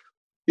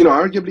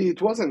arguably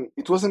it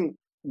wasn't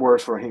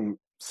worth for him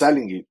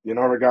selling it.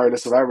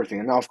 Regardless of everything.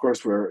 And now, of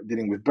course, we're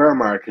dealing with bear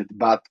market,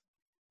 but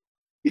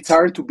it's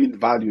hard to build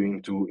value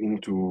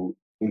into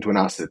an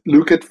asset.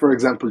 Look at, for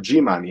example,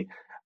 G Money.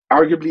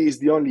 Arguably, is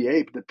the only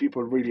ape that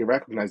people really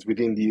recognize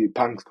within the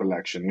Punks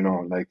collection.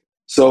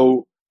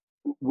 So.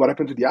 What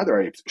happened to the other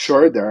apes?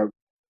 Sure, they're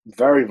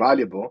very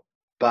valuable,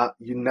 but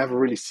you never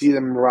really see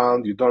them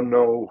around. You don't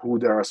know who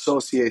they're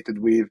associated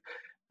with,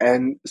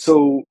 and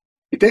so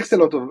it takes a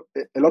lot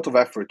of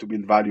effort to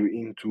build value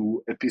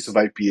into a piece of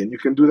IP, and you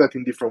can do that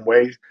in different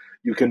ways.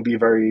 You can be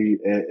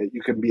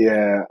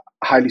a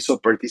highly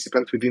sought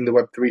participant within the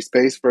Web3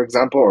 space, for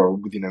example, or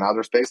within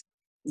another space.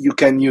 You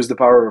can use the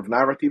power of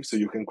narrative, so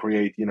you can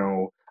create,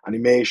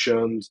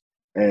 animations,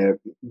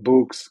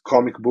 books,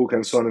 comic book,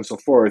 and so on and so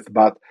forth.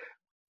 But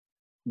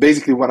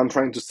basically, what I'm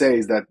trying to say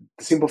is that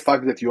the simple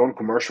fact that you own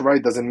commercial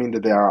right doesn't mean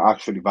that they are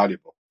actually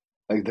valuable.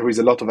 Like there is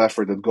a lot of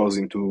effort that goes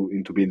into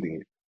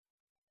building it.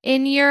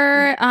 In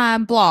your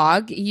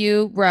blog,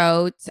 you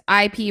wrote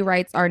IP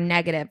rights are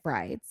negative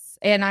rights,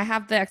 and I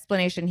have the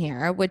explanation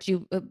here, which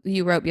you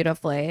wrote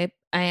beautifully.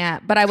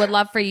 But I would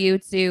love for you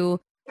to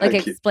like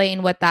Thank you.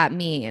 explain what that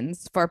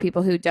means for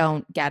people who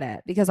don't get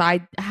it, because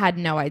I had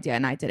no idea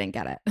and I didn't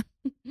get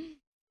it.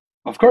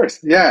 Of course,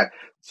 yeah.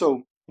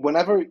 So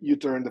whenever you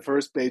turn the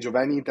first page of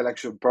any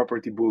intellectual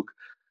property book,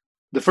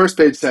 the first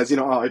page says,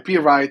 IP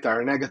right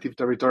are negative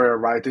territorial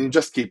right, and you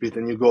just keep it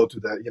and you go to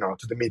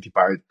the meaty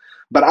part.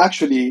 But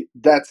actually,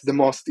 that's the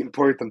most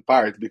important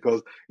part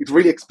because it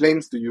really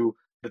explains to you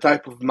the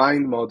type of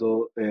mind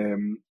model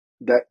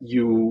that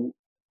you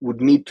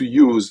would need to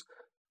use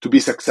to be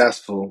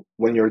successful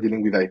when you're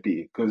dealing with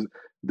IP. Because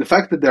the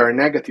fact that there are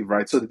negative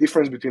rights, so the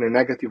difference between a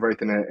negative right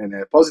and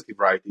a positive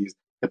right is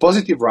a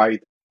positive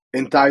right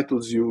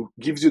entitles you,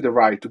 gives you the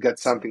right to get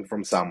something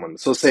from someone.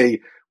 So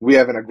say we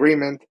have an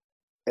agreement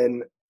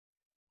and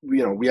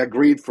we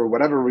agreed for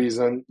whatever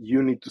reason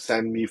you need to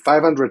send me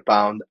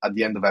 £500 at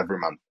the end of every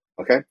month.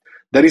 Okay,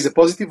 that is a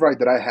positive right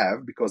that I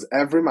have because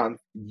every month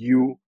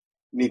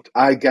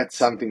I get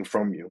something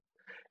from you.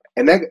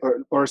 And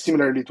or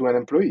similarly to an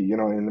employee,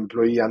 an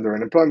employee under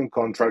an employment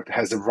contract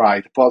has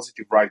a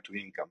positive right to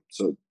income,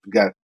 so to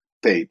get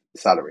paid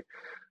salary.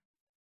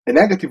 A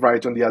negative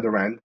right, on the other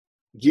hand,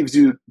 gives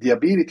you the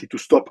ability to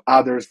stop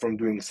others from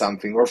doing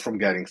something or from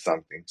getting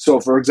something.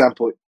 So, for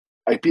example,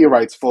 IP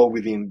rights fall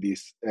within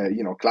this,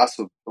 class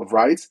of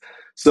rights.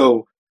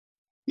 So,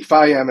 if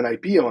I am an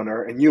IP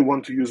owner and you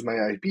want to use my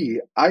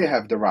IP, I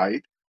have the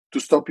right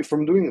to stop you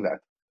from doing that.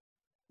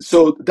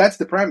 So that's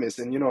the premise.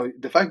 And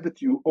the fact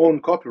that you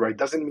own copyright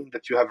doesn't mean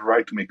that you have a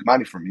right to make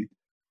money from it.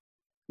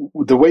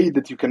 The way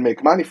that you can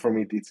make money from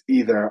it, it's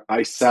either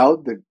I sell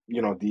the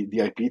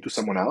IP to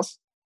someone else,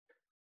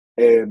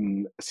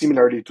 and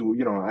similarly to,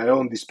 I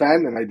own this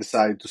pen and I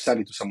decide to sell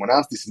it to someone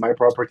else. This is my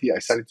property. I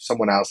sell it to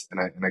someone else and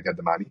I get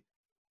the money.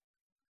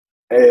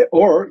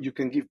 Or you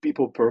can give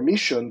people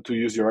permission to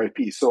use your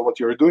IP. So what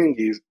you're doing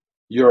is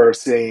you're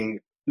saying,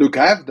 look,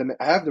 I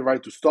have the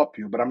right to stop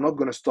you, but I'm not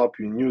going to stop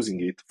you in using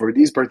it for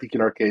these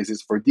particular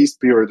cases, for this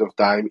period of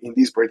time, in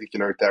these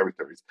particular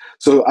territories.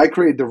 So I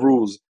create the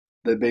rules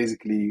that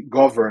basically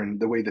govern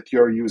the way that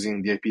you're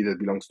using the IP that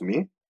belongs to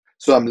me.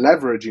 So I'm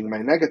leveraging my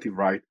negative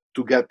right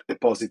to get a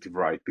positive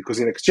right, because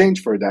in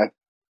exchange for that,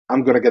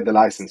 I'm going to get the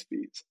license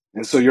fees.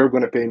 And so you're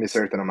going to pay me a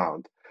certain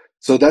amount.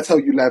 So that's how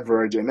you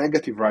leverage a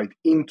negative right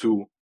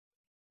into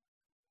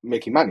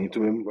making money,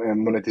 into a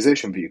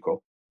monetization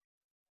vehicle.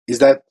 Was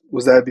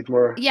that a bit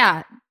more?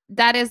 Yeah,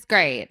 that is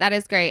great. That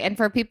is great. And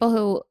for people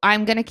who,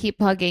 I'm going to keep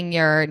plugging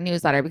your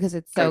newsletter because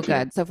it's so Thank you.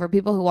 good. So for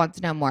people who want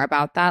to know more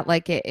about that,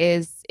 like it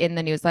is in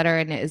the newsletter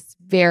and it is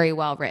very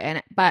well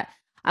written. But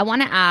I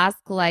want to ask,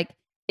 like,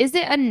 is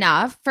it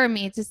enough for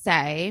me to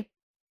say,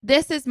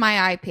 this is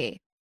my IP?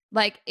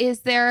 Like,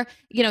 is there,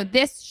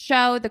 this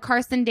show, the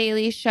Carson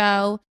Daly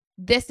show,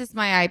 this is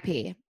my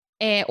IP?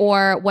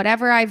 Or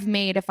whatever I've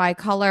made, if I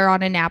color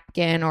on a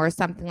napkin or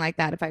something like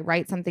that, if I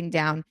write something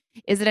down,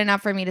 is it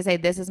enough for me to say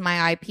this is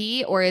my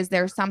IP, or is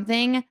there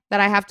something that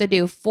I have to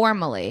do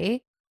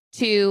formally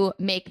to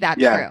make that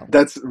Yeah, true?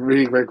 that's a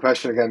really great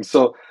question again.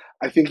 So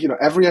I think,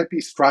 every IP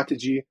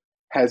strategy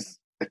has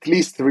at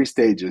least three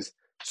stages.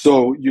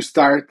 So you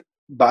start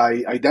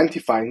by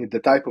identifying the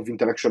type of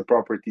intellectual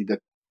property that,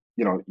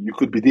 you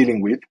could be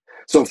dealing with.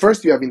 So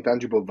first you have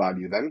intangible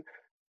value.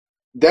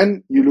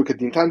 Then you look at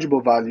the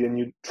intangible value and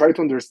you try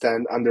to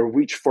understand under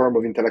which form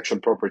of intellectual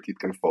property it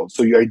can fall.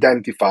 So you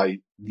identify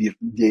the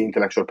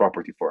intellectual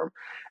property form.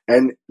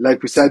 And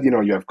like we said,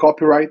 you have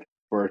copyright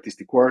for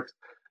artistic works,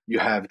 you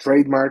have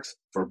trademarks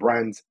for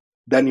brands,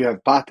 then you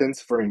have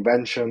patents for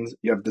inventions,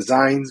 you have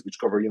designs, which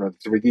cover,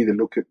 the 3D,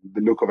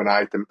 the look of an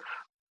item.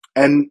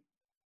 And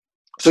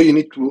so you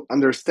need to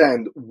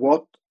understand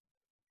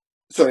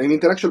so in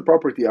intellectual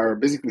property are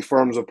basically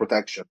forms of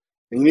protection.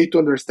 And you need to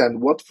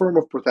understand what form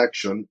of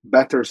protection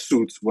better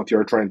suits what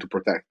you're trying to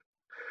protect.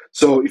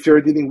 So if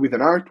you're dealing with an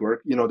artwork,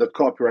 that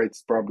copyright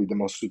is probably the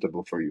most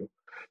suitable for you.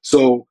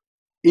 So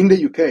in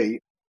the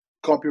UK,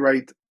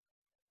 copyright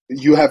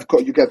you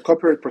get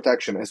copyright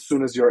protection as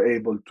soon as you're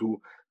able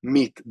to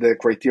meet the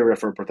criteria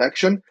for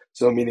protection.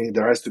 So meaning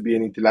there has to be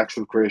an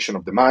intellectual creation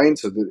of the mind,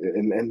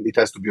 and it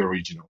has to be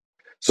original.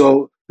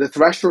 So the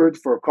threshold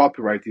for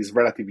copyright is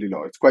relatively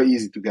low. It's quite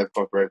easy to get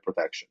copyright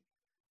protection.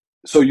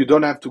 So you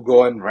don't have to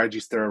go and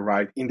register a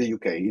right in the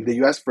UK. In the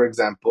US, for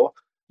example,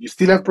 you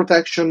still have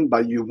protection,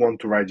 but you want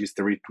to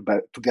register it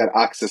to get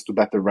access to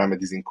better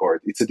remedies in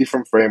court. It's a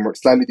different framework,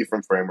 slightly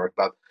different framework,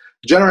 but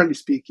generally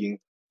speaking,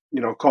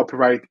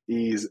 copyright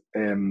is,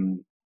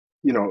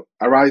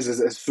 arises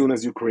as soon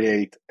as you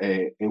create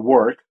a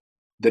work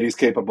that is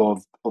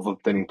capable of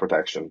obtaining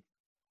protection.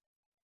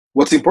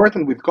 What's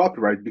important with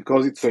copyright,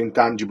 because it's so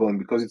intangible and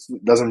because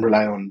it doesn't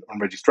rely on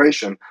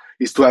registration,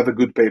 is to have a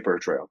good paper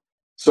trail.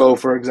 So,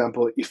 for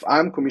example, if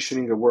I'm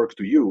commissioning a work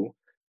to you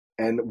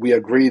and we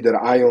agree that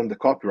I own the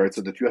copyright,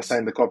 so that you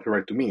assign the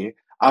copyright to me,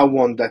 I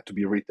want that to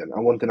be written.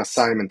 I want an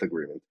assignment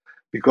agreement,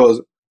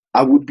 because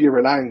I would be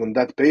relying on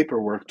that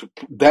paperwork to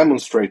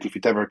demonstrate, if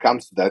it ever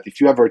comes to that,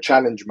 if you ever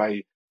challenge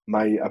my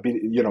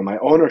ability, my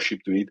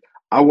ownership to it,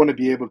 I want to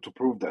be able to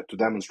prove that, to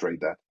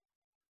demonstrate that.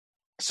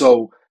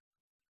 So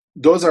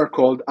those are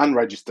called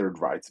unregistered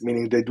rights,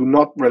 meaning they do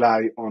not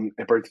rely on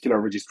a particular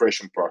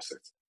registration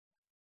process.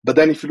 But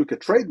then if you look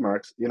at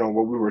trademarks,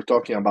 what we were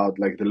talking about,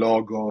 like the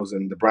logos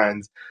and the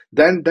brands,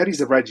 then that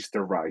is a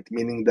registered right,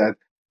 meaning that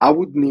I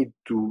would need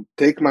to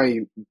take my,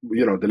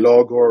 the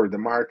logo or the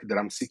mark that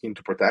I'm seeking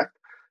to protect,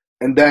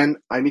 and then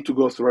I need to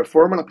go through a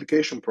formal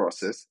application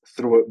process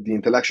through the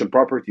Intellectual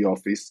Property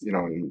Office,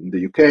 in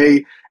the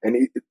UK.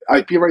 And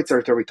IP rights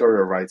are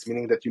territorial rights,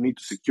 meaning that you need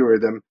to secure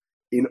them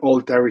in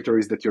all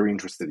territories that you're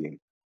interested in.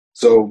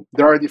 So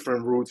there are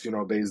different routes,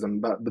 based on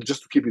that. But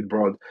just to keep it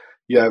broad,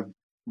 you have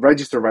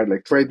registered right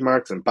like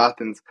trademarks and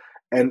patents,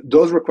 and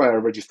those require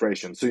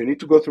registration. So you need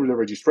to go through the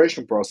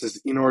registration process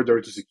in order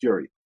to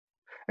secure it,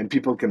 and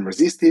people can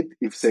resist it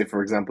if, say,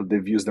 for example,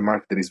 they've used a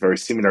mark that is very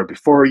similar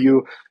before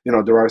you.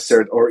 There are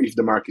certain, or if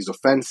the mark is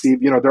offensive,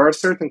 there are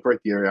certain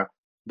criteria.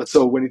 But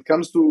so when it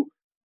comes to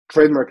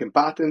trademark and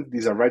patent,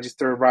 these are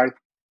registered right.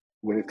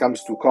 When it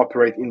comes to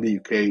copyright in the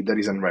UK, that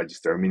is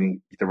unregistered,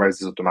 meaning it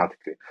arises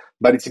automatically.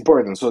 But it's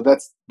important. So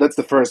that's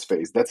the first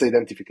phase. That's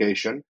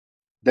identification.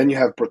 Then you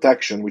have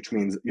protection, which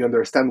means you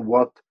understand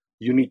what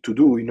you need to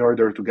do in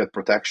order to get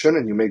protection,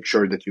 and you make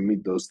sure that you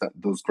meet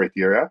those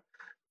criteria.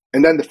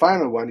 And then the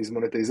final one is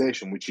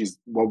monetization, which is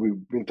what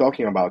we've been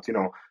talking about.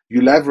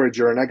 You leverage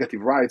your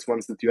negative rights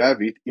once that you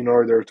have it in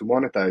order to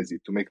monetize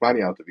it, to make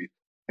money out of it.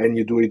 And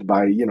you do it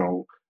by,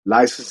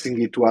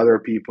 licensing it to other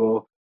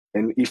people.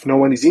 And if no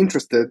one is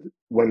interested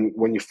when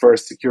you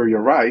first secure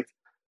your right,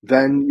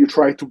 then you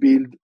try to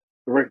build,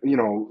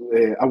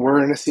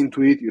 awareness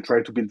into it. You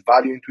try to build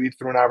value into it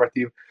through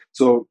narrative.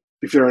 So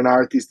if you're an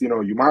artist,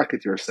 you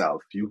market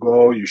yourself. You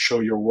go, you show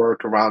your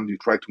work around, you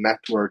try to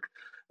network.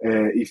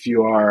 If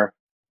you are,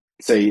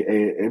 say,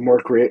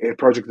 a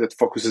project that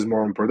focuses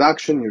more on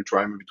production, you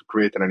try maybe to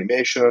create an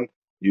animation,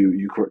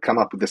 you come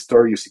up with a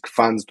story, you seek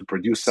funds to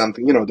produce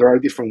something. There are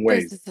different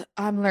ways.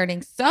 I'm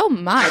learning so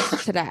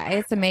much today.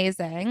 It's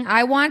amazing.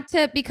 I want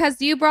to,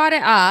 because you brought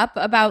it up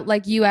about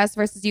like US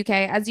versus UK.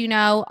 As you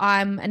know,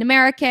 I'm an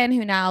American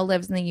who now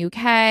lives in the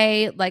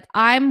UK. Like,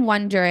 I'm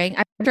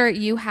sure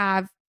you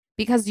have,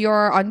 because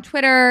you're on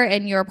Twitter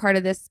and you're part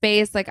of this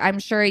space, like I'm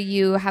sure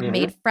you have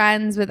made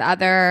friends with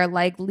other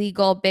like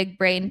legal big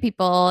brain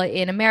people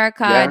in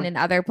America and in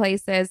other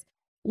places.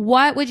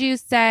 What would you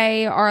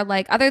say are,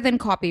 like, other than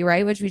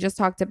copyright, which we just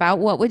talked about,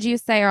 what would you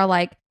say are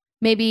like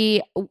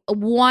maybe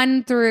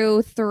 1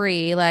 through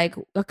 3, like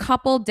a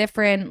couple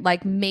different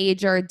like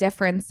major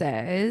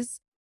differences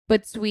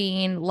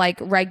between like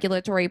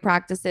regulatory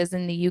practices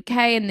in the UK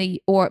and the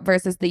or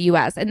versus the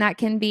US? And that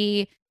can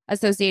be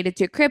associated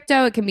to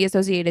crypto, it can be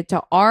associated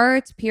to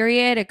art,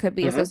 period. It could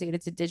be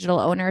associated to digital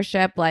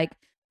ownership, like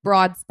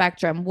broad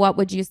spectrum. What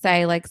would you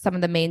say like some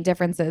of the main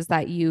differences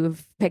that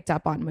you've picked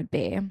up on would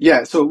be?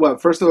 Yeah. So, well,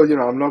 first of all,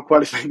 I'm not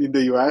qualified in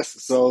the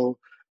US, so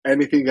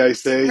anything I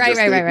say, just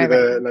take with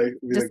a grain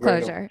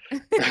Disclosure.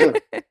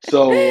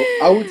 So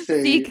I would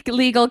say seek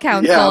legal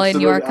counsel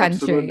in your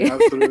country.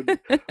 Absolutely.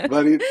 But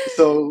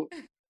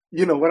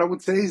what I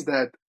would say is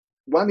that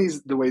one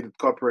is the way that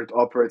corporate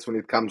operates when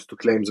it comes to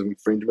claims of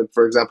infringement,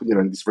 for example,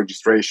 in this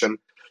registration.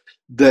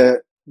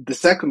 The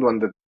second one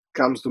that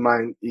comes to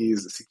mind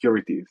is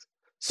securities.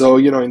 So,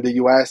 in the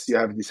US, you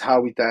have this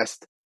Howey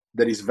test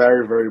that is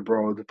very, very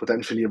broad,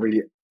 potentially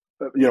really,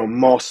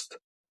 most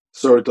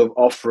sort of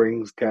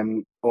offerings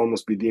can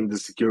almost be deemed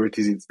as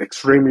securities. It's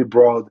extremely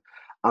broad.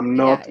 I'm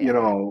not,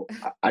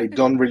 I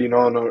don't really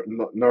know,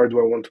 nor do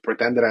I want to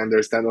pretend that I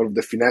understand all of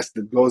the finesse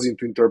that goes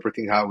into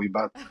interpreting Howey,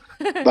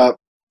 but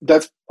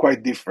that's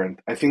quite different.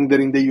 I think that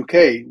in the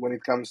UK, when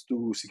it comes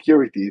to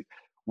security,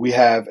 we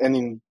have, and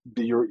in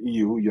the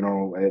EU,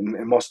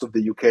 and most of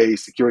the UK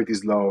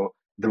securities law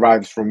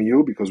derives from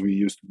EU, because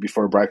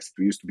before Brexit,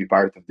 we used to be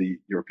part of the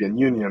European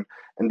Union,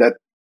 and that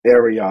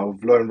area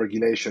of law and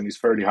regulation is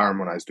fairly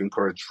harmonized to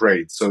encourage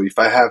trade. So if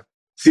I have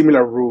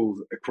similar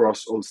rules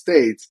across all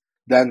states,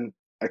 then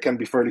I can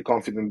be fairly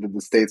confident that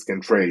the states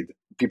can trade,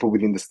 people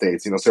within the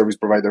states. Service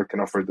provider can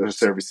offer their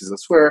services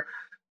elsewhere.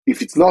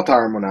 If it's not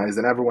harmonized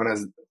and everyone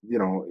has,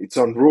 its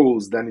own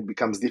rules, then it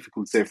becomes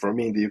difficult, say, for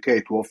me in the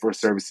UK to offer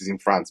services in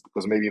France,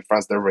 because maybe in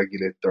France they're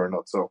regulated or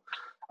not. So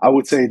I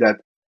would say that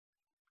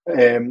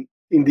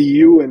in the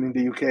EU and in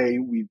the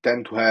UK, we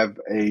tend to have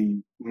a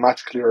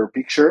much clearer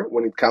picture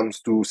when it comes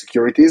to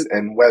securities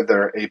and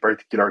whether a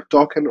particular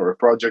token or a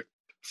project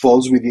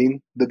falls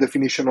within the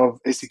definition of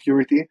a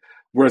security.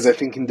 Whereas I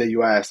think in the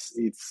US,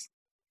 it's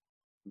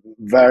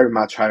very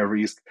much higher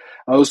risk.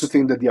 I also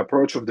think that the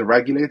approach of the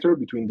regulator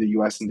between the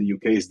US and the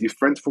UK is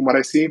different from what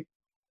I see.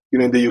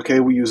 In the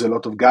UK, we use a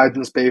lot of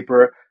guidance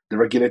paper. The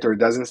regulator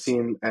doesn't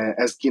seem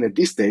as keen at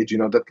this stage.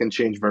 That can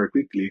change very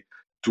quickly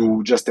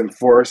to just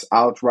enforce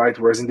outright.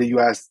 Whereas in the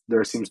US,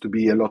 there seems to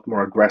be a lot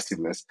more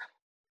aggressiveness.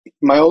 It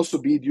might also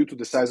be due to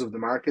the size of the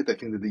market. I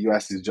think that the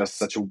US is just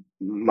such a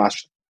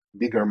much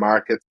bigger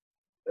market,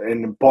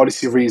 and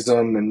policy reason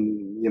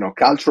and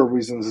cultural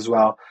reasons as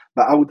well.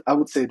 But I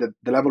would say that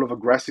the level of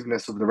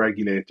aggressiveness of the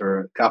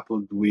regulator,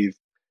 coupled with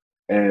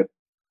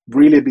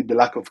really a bit the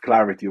lack of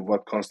clarity of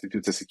what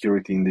constitutes a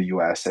security in the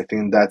US, I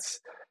think that's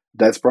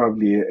That's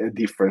probably a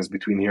difference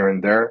between here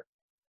and there.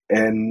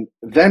 And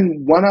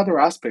then one other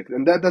aspect,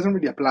 and that doesn't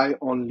really apply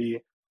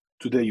only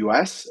to the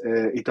US.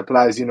 It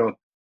applies,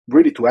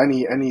 really to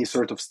any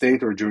sort of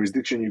state or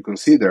jurisdiction you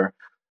consider.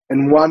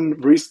 And one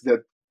risk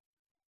that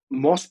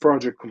most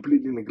projects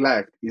completely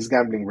neglect is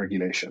gambling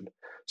regulation.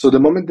 So the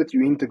moment that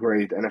you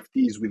integrate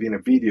NFTs within a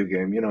video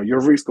game,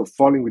 your risk of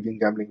falling within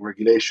gambling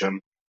regulation,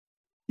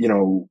 you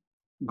know,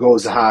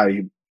 goes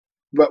high.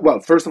 Well,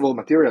 first of all,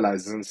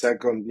 materializes, and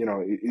second,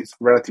 it's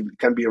relatively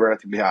can be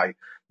relatively high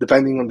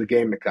depending on the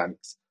game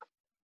mechanics.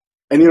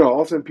 And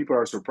often people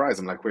are surprised.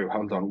 I'm like, wait,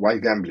 hold on, why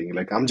gambling?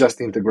 Like, I'm just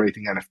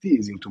integrating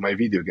NFTs into my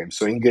video game.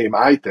 So in-game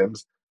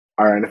items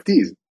are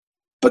NFTs.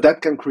 But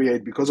that can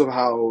create, because of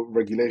how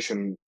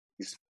regulation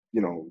is,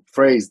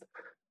 phrased,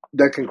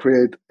 that can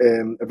create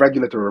a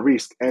regulatory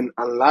risk. And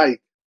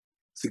unlike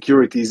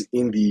securities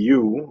in the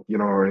EU,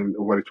 or in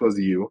what it was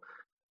the EU,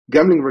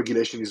 gambling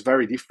regulation is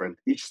very different.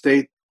 Each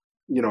state,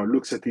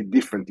 looks at it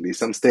differently.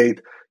 Some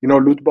state,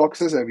 loot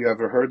boxes. Have you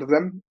ever heard of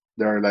them?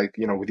 They're like,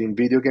 within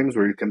video games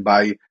where you can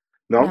buy.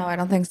 No, No, I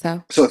don't think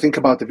so. so think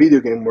about a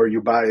video game where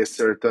you buy a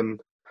certain,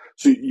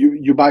 so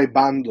you buy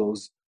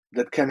bundles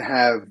that can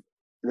have,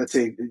 let's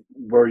say,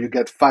 where you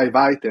get 5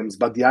 items,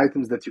 but the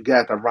items that you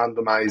get are Oh,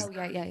 randomized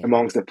yeah, yeah, yeah.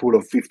 amongst a pool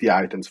of 50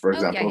 items, for Oh, yeah,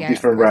 example, of yeah,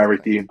 different of course.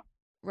 rarity.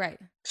 Right.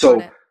 Got So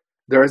it.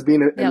 there has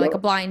been a Yeah, like a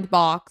lot. blind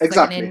box, like an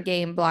Exactly.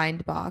 in-game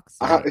blind box.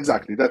 Right, right.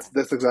 Exactly. Yeah.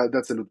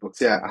 That's a loot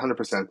box. Yeah,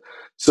 100%.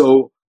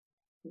 So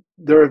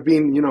there have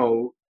been,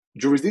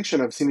 jurisdiction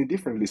have seen it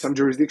differently. Some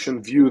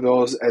jurisdiction view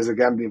those as a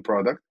gambling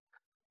product.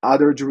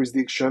 Other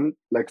jurisdiction,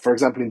 like for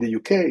example in the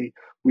UK,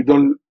 we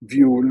don't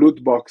view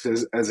loot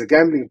boxes as a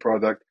gambling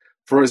product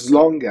for as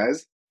long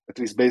as, at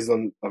least based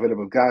on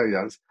available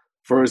guidance,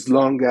 for as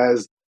long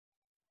as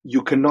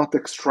you cannot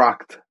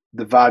extract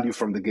the value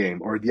from the game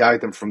or the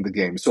item from the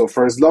game. So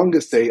for as long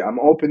as, say, I'm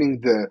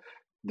opening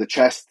the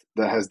chest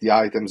that has the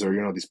items, or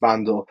this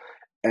bundle,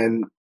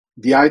 and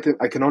the item,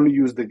 I can only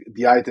use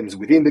the items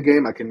within the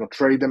game. I cannot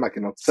trade them. I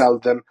cannot sell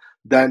them.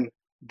 Then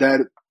that,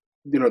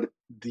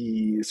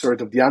 the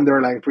sort of the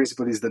underlying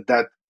principle is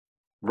that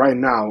right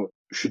now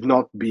should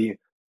not be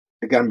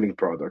a gambling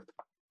product.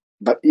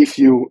 But if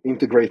you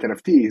integrate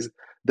NFTs,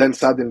 then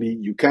suddenly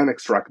you can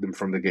extract them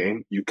from the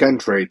game, you can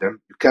trade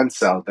them, you can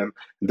sell them.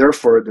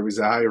 Therefore, there is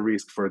a higher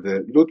risk for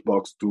the loot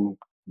box to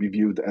be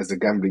viewed as a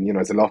gambling,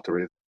 as a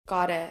lottery.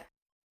 Got it.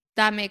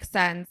 That makes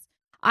sense.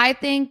 I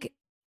think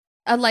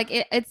like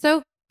it's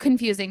so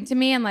confusing to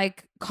me and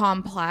like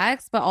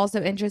complex, but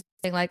also interesting.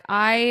 Like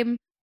I'm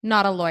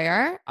not a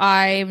lawyer.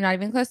 I'm not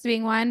even close to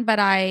being one, but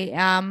I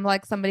am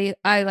like somebody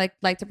I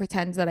like to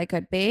pretend that I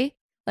could be.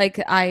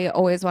 Like I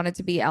always wanted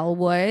to be Elle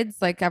Woods.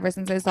 Like ever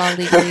since I saw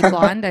Legally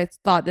Blonde, I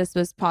thought this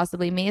was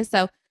possibly me.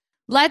 So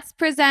let's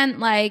present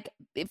like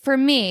for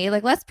me,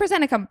 like let's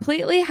present a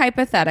completely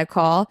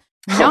hypothetical,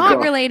 Oh, not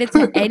God. related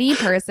to any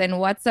person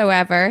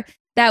whatsoever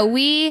that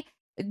we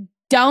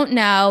don't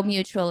know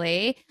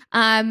mutually.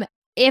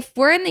 If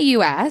we're in the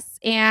US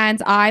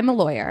and I'm a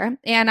lawyer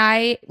and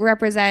I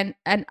represent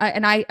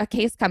a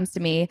case comes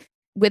to me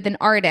with an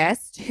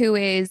artist who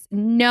is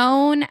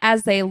known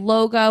as a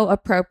logo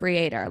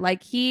appropriator,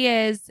 like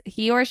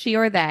he or she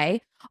or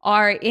they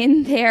are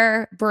in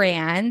their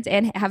brand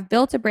and have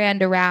built a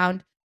brand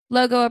around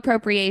logo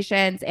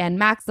appropriations and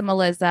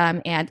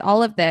maximalism and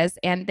all of this,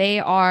 and they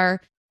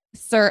are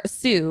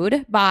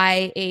sued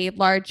by a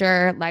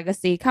larger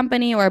legacy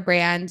company or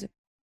brand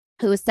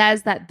who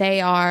says that they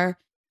are,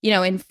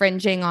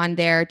 infringing on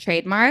their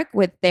trademark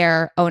with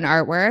their own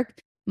artwork.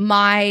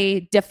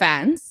 My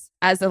defense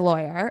as a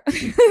lawyer,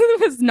 who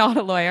was not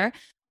a lawyer,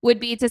 would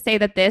be to say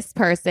that this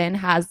person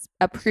has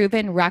a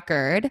proven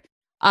record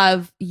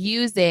of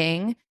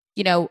using,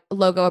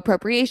 logo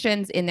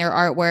appropriations in their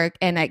artwork,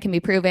 and it can be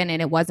proven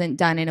and it wasn't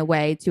done in a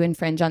way to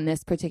infringe on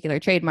this particular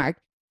trademark.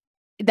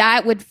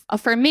 That would,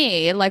 for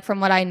me, like from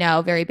what I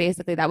know, very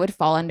basically, that would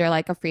fall under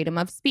like a freedom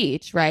of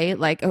speech, right?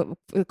 Like a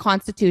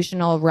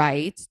constitutional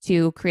right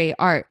to create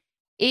art.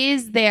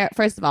 Is there,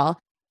 first of all,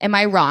 am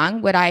I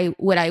wrong? Would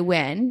I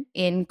win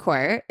in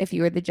court if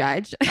you were the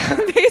judge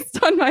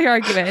based on my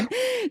argument?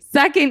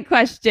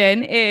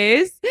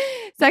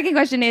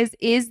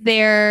 Is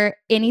there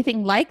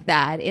anything like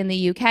that in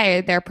the UK?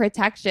 Are there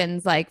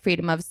protections like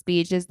freedom of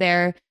speech? Is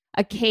there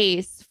a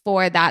case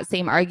for that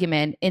same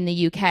argument in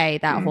the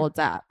UK that holds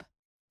up?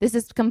 This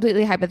is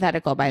completely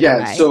hypothetical, by the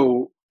Yeah, way.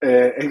 so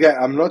again,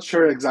 I'm not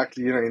sure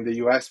exactly, in the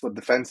US what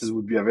defenses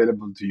would be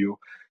available to you,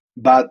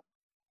 but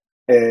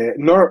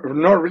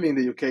not really in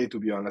the UK, to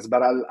be honest.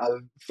 But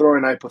I'll throw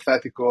an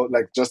hypothetical,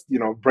 like just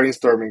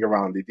brainstorming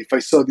around it. If I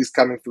saw this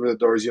coming through the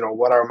doors,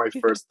 what are my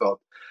first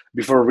thoughts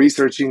before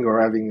researching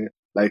or having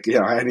like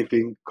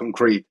anything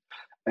concrete?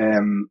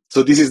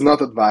 So this is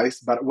not advice,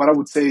 but what I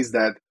would say is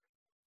that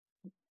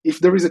if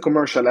there is a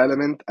commercial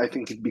element, I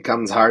think it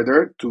becomes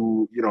harder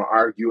to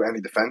argue any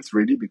defense,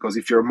 really, because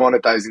if you're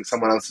monetizing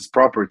someone else's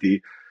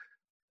property,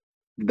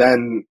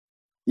 then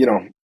you know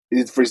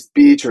is it for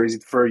speech or is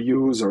it for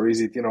use or is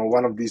it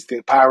one of these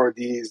things,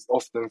 parodies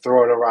often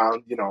thrown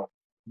around,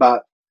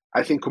 but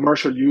I think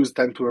commercial use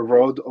tend to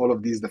erode all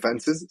of these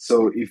defenses.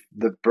 So if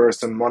the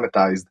person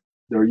monetized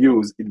their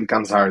use, it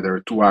becomes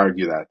harder to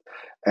argue that.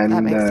 That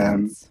And makes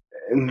um, sense.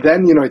 and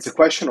then it's a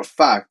question of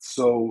fact.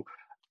 So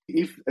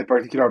if a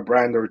particular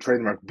brand or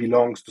trademark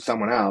belongs to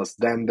someone else,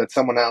 then that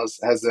someone else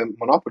has a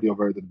monopoly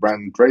over the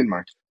brand and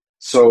trademark.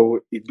 So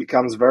it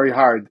becomes very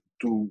hard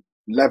to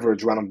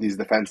leverage one of these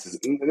defenses,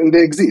 and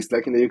they exist.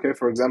 Like in the UK,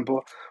 for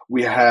example,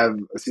 we have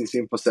since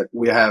InfoSec,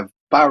 we have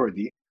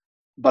parody,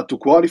 but to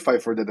qualify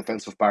for the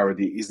defense of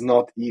parody is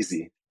not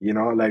easy.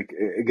 Like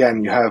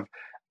again, you have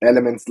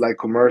elements like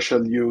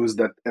commercial use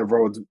that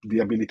erode the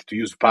ability to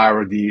use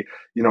parody.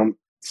 You know,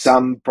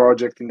 some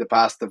project in the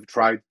past have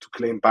tried to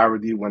claim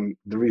parody when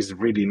there is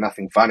really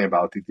nothing funny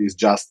about it. It's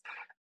just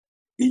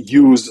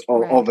use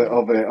Right,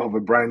 right. of a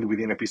brand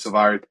within a piece of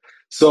art.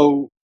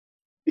 So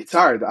it's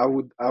hard. I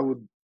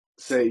would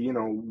say,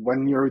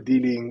 when you're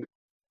dealing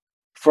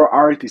for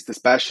artists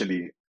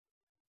especially,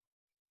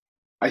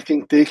 I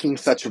think taking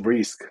such a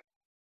risk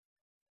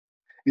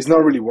is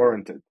not really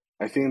warranted.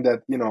 I think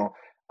that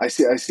I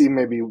see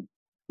maybe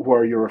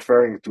where you're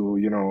referring to,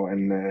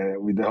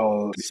 and with the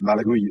whole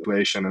Balaguy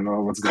situation and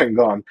all what's going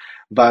on,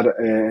 but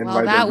and Well,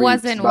 by the that rips,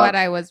 wasn't what but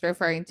I was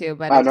referring to,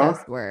 but I it know.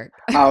 does work.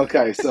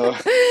 Okay, so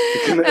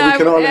we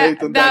can all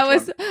hate on That that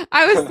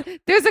was, one.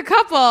 there's a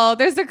couple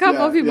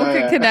Yeah, people can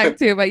yeah, yeah. connect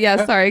to, but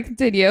yeah, sorry,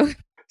 continue.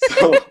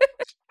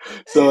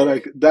 So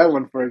like that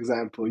one, for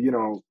example,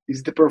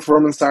 is the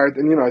performance art,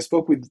 and I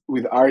spoke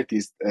with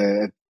artists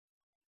at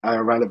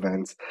IRL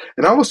events,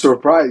 and I was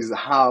surprised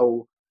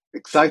how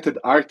excited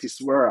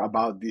artists were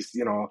about this,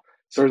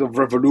 sort of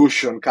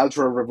revolution,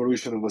 cultural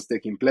revolution that was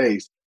taking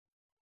place.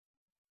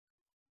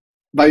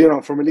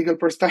 But from a legal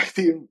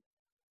perspective,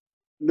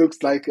 looks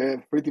like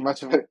pretty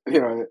much of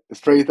a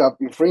straight up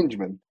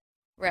infringement.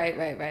 Right,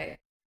 right, right.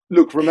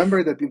 Look,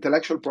 remember that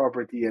intellectual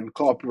property and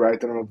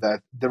copyright and all of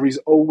that, there is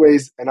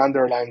always an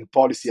underlying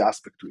policy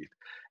aspect to it.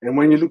 And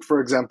when you look,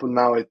 for example,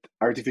 now at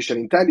artificial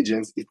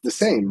intelligence, it's the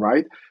same,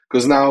 right?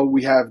 Because now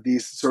we have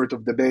this sort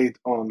of debate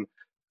on,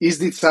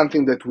 is it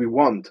something that we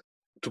want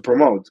to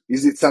promote?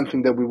 Is it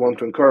something that we want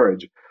to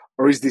encourage?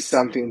 Or is this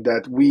something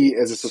that we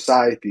as a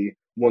society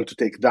want to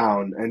take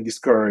down and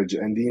discourage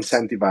and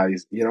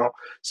de-incentivize,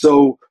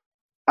 So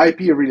IP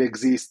really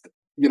exists.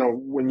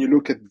 When you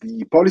look at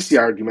the policy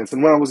arguments,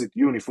 and when I was at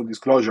uni, full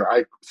disclosure,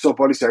 I saw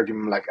policy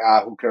argument like,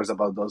 who cares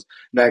about those?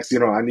 Next,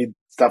 I need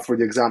stuff for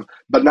the exam.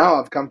 But now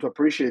I've come to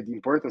appreciate the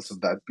importance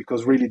of that,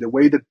 because really the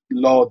way that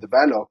law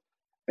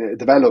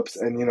develops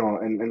and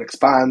and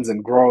expands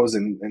and grows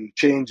and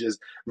changes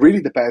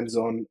really depends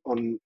on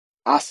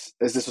us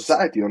as a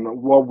society, on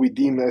what we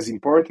deem as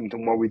important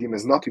and what we deem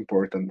as not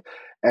important.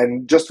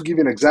 And just to give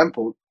you an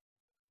example,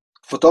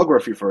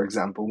 photography, for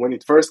example, when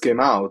it first came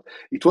out,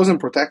 it wasn't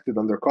protected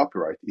under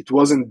copyright. It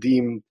wasn't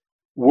deemed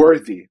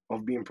worthy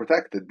of being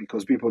protected,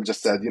 because people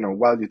just said,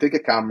 well, you take a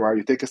camera,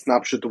 you take a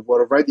snapshot of what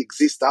already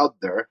exists out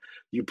there,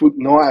 you put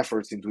no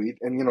efforts into it.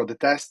 And, the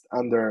test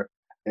under,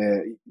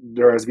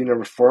 there has been a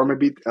reform a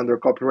bit under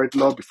copyright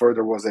law. Before,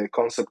 there was a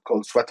concept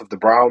called sweat of the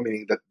brow,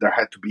 meaning that there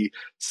had to be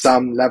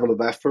some level of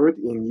effort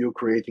in you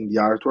creating the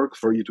artwork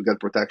for you to get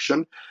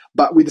protection.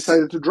 But we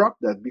decided to drop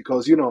that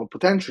because,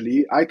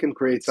 potentially I can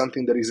create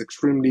something that is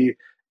extremely,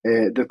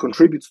 that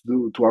contributes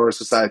to our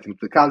society and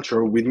to the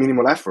culture with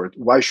minimal effort.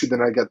 Why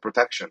shouldn't I get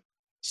protection?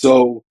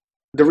 So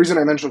the reason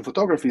I mentioned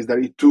photography is that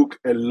it took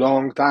a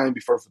long time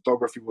before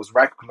photography was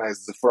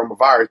recognized as a form of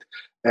art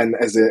and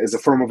as a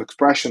form of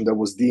expression that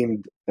was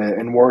deemed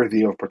and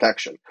worthy of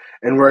protection.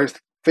 And we're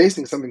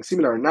facing something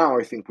similar now,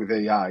 I think, with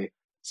AI.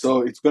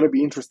 So it's going to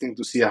be interesting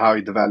to see how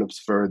it develops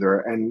further.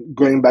 And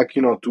going back,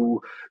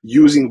 to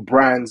using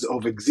brands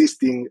of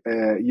existing,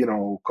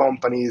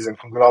 companies and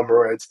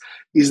conglomerates,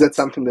 is that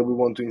something that we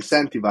want to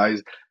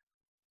incentivize?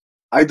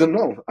 I don't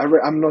know.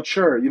 I'm not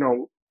sure.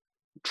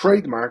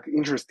 Trademark,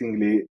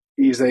 interestingly,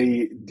 is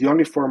the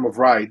only form of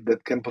right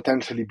that can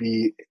potentially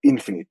be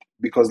infinite,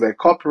 because like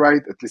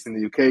copyright, at least in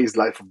the UK, is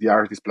life of the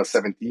artist plus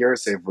 70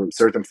 years, save for a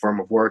certain form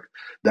of work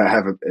that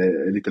have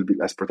a little bit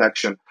less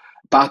protection.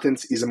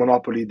 Patents is a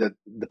monopoly that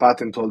the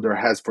patent holder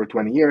has for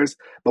 20 years.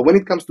 But when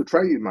it comes to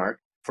trademark,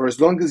 for as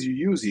long as you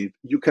use it,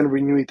 you can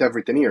renew it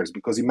every 10 years.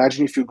 Because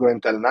imagine if you go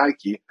and tell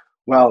Nike,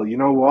 well, you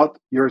know what?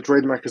 Your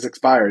trademark has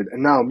expired.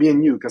 And now me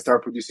and you can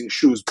start producing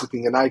shoes,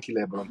 putting a Nike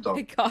label Oh on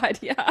my top, God,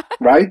 yeah.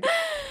 right?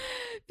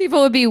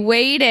 People would be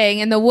waiting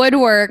in the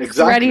woodwork,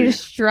 ready to Exactly.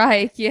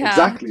 strike. Yeah,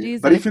 Exactly.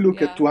 But if Jesus. you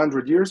look at Yeah.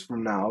 200 years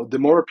from now, the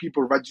more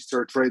people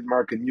register a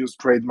trademark and use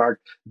trademark,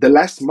 the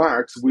less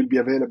marks will be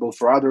available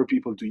for other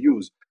people to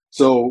use.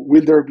 So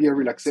will there be a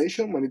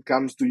relaxation when it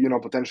comes to,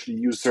 potentially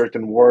use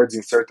certain words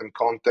in certain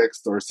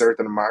contexts or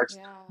certain marks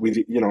Yeah. with,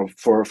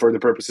 for the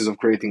purposes of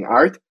creating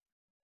art?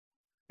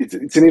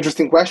 It's an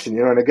interesting question,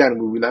 and again,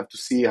 we will have to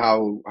see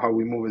how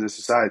we move as a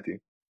society.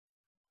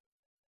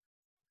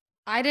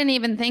 I didn't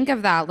even think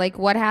of that. Like,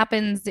 what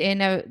happens in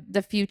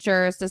the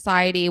future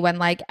society when,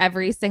 like,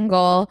 every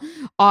single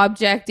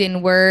object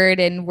in Word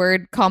and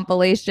word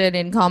compilation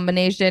and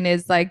combination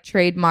is like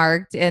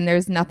trademarked and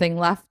there's nothing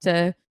left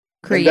to.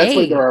 And that's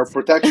why there create. are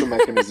protection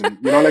mechanisms.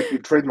 You know, like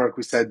with trademark,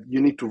 we said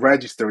you need to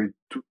register it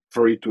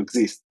for it to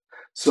exist.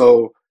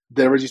 So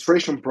the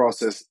registration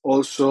process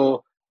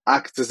also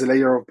acts as a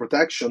layer of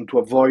protection to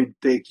avoid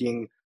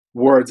taking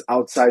words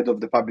outside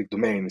of the public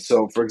domain.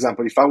 So, for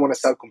example, if I want to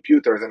sell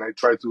computers and I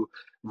try to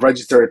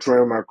register a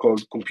trademark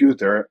called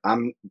computer,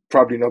 I'm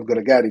probably not going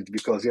to get it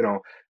because, you know,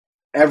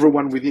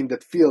 everyone within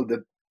that field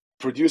that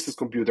produces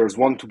computers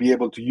want to be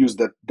able to use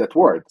that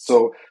word.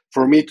 So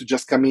for me to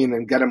just come in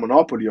and get a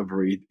monopoly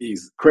over it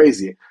is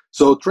crazy.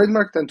 So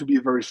trademark tend to be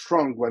very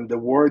strong when the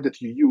word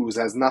that you use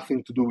has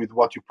nothing to do with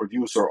what you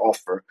produce or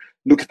offer.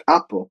 Look at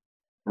Apple,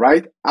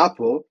 right?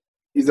 Apple,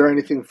 is there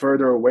anything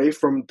further away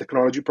from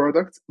technology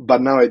products?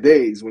 But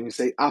nowadays, when you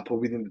say Apple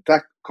within the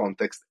tech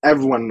context,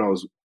 everyone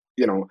knows,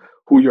 you know,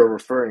 who you're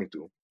referring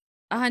to.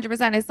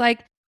 100%.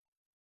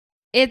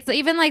 It's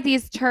even like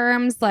these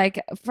terms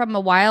like from a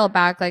while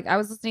back. Like I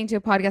was listening to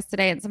a podcast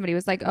today and somebody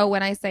was like, oh,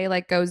 when I say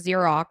like go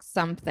Xerox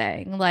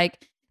something,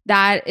 like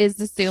that is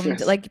assumed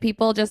Yes. like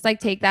people just like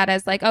take that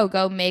as like, oh,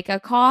 go make a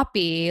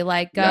copy,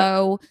 like Yeah.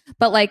 go,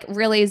 but like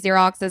really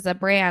Xerox is a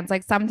brand.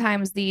 Like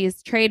sometimes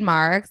these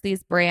trademarks,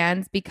 these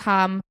brands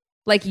become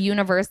like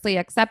universally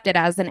accepted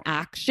as an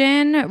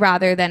action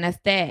rather than a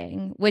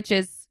thing, which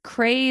is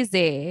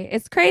crazy.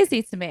 It's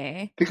crazy to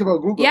me. Think about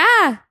Google.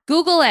 Yeah,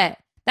 Google it.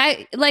 That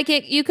like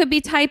it you could be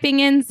typing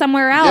in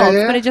somewhere Yeah, else,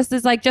 but yeah. it just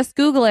is like just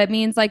Google it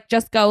means like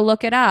just go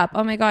look it up.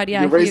 Oh my god,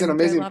 yeah, You raise an huge. I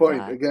amazing love point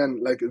that.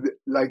 again.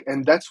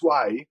 And that's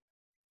why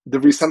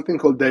there is something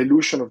called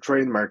dilution of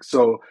trademark.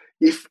 So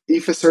if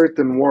a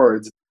certain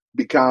word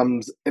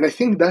becomes, and I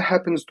think that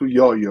happens to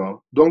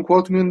Yo-Yo. Don't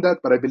quote me on that,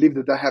 but I believe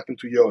that happened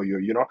to Yo-Yo.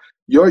 You know,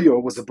 Yo-Yo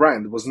was a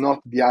brand, was not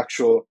the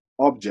actual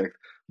object,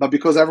 but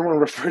because everyone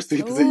refers to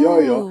it as a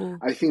yo-yo, Ooh.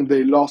 I think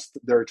they lost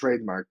their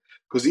trademark.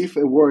 Because if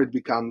a word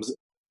becomes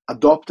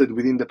adopted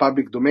within the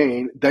public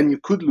domain, then you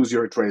could lose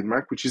your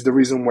trademark, which is the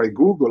reason why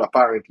Google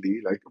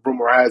apparently, like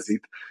rumor has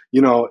it,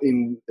 you know,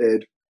 in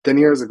 10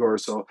 years ago or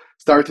so,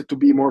 started to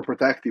be more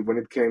protective when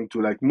it came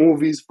to like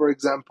movies, for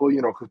example,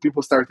 you know, because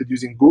people started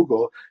using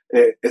Google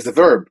as a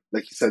verb.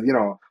 Like you said, you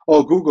know,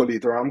 oh, Google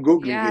it or I'm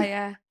Googling Yeah, it.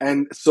 yeah.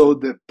 And so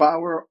the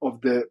power of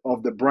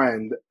the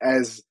brand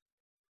as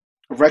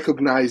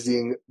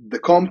recognizing the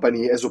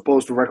company as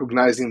opposed to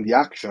recognizing the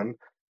action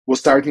was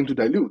starting to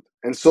dilute.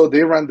 And so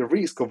they ran the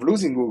risk of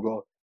losing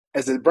Google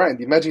as a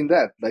brand. Imagine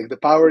that, like the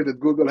power that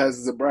Google has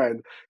as a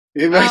brand.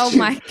 Oh Imagine,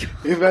 my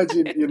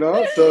imagine, god. you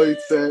know. So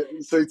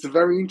it's a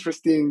very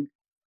interesting.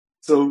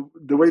 So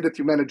the way that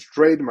you manage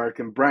trademark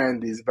and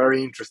brand is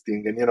very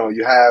interesting. And you know,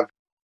 you have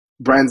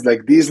brands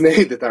like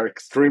Disney that are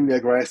extremely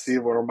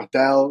aggressive, or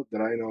Mattel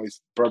that I know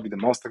is probably the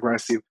most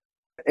aggressive.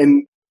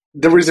 And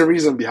there is a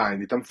reason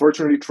behind it.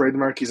 Unfortunately,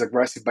 trademark is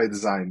aggressive by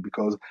design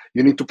because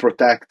you need to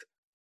protect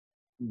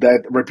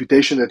that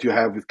reputation that you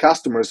have with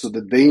customers so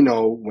that they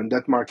know when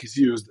that mark is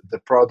used, the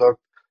product,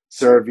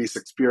 service,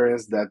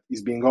 experience that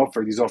is being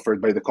offered is offered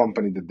by the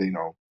company that they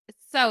know.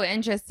 So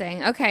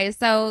interesting. Okay,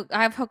 so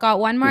I've got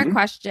one more Mm-hmm.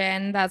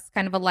 question that's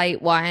kind of a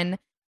light one.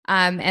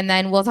 And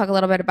then we'll talk a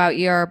little bit about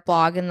your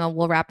blog and then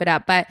we'll wrap it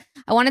up. But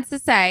I wanted to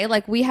say,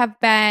 like, we have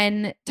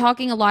been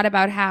talking a lot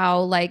about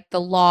how like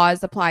the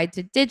laws applied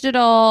to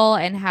digital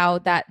and how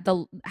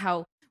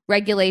how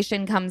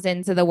regulation comes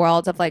into the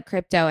world of like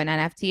crypto and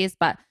NFTs.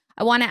 But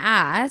I want to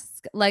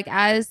ask, like,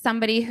 as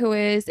somebody who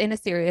is in a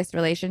serious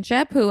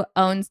relationship who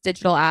owns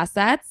digital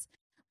assets,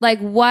 like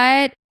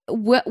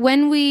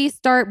when we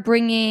start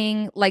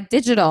bringing like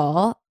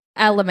digital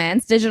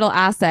elements, digital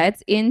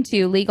assets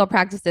into legal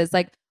practices,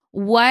 like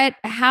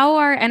how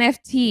are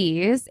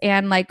NFTs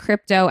and like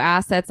crypto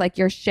assets, like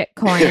your shit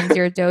coins,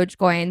 your Doge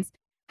coins,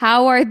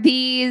 how are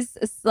these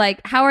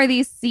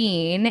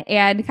seen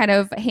and kind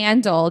of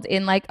handled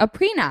in like a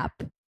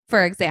prenup,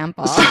 for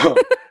example? So,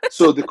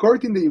 so the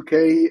court in the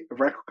UK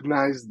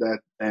recognized that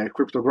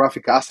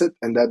cryptographic asset,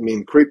 and that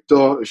means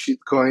crypto,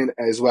 shitcoin,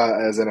 as well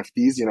as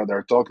NFTs. You know,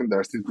 they're token,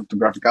 they're still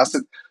cryptographic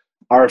asset,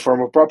 are a form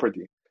of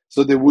property.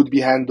 So they would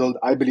be handled.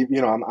 I believe.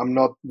 You know, I'm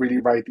not really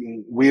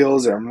writing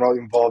wills, or I'm not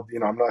involved. You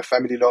know, I'm not a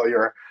family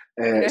lawyer,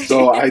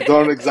 so I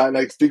don't exactly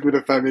like speak with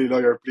a family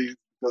lawyer, please.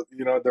 Because,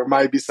 you know, there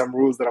might be some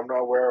rules that I'm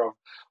not aware of.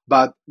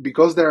 But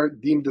because they're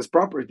deemed as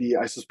property,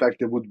 I suspect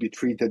they would be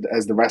treated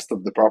as the rest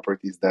of the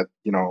properties that,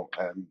 you know,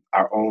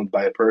 are owned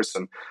by a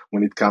person.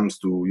 When it comes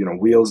to, you know,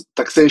 wills,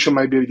 taxation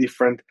might be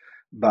different,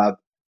 but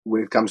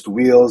when it comes to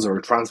wills or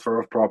transfer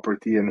of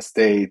property and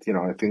estate, you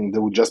know, I think they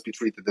would just be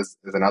treated as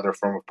another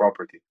form of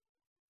property.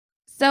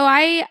 So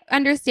I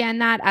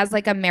understand that as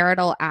like a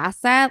marital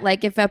asset.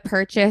 Like if a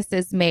purchase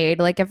is made,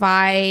 like if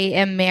I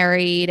am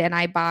married and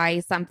I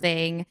buy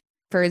something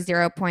for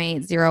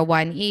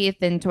 0.01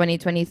 ETH in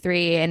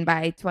 2023 and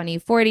by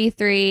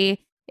 2043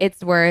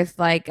 it's worth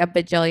like a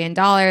bajillion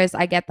dollars,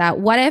 I get that.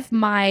 What if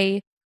my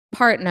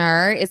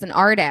partner is an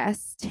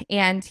artist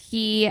and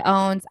he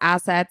owns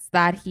assets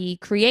that he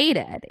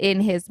created in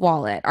his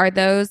wallet? Are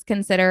those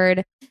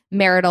considered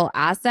marital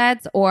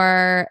assets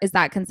or is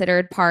that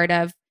considered part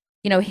of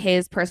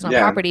his personal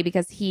Yeah, property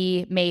because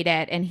he made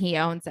it and he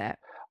owns it?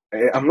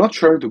 I'm not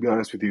sure, to be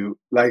honest with you.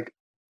 Like,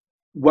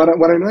 what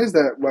I know is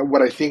that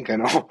what I think I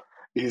know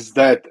is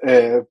that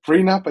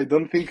prenup I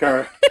don't think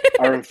are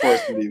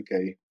enforced in the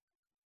UK.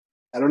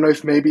 I don't know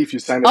if maybe if you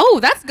sign Oh,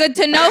 that's good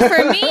to know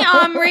for me,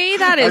 Omri.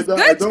 That is I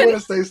good don't to want know.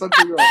 to say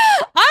something wrong.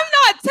 I'm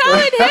not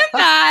telling him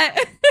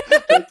that.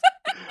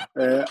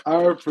 But,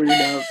 our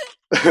prenup,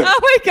 Oh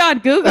my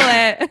God, Google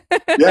it.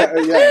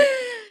 yeah,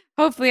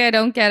 Hopefully, I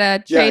don't get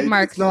a yeah.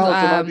 trademark It's not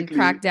automatically,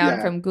 crackdown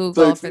yeah. from So Google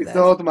for it's not this.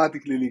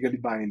 automatically legally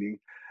binding.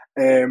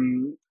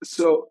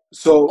 So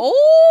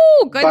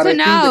Oh, good but to I think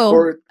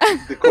know.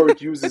 the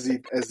court uses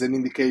it as an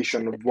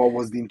indication of what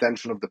was the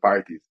intention of the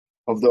parties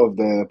of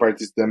the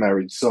parties to the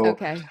marriage. So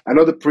Okay. I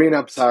know the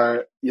prenups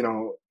are,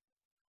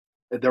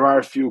 there are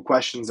a few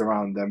questions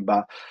around them,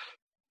 but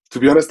to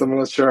be honest, I'm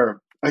not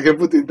sure. I can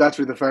put you in touch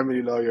with a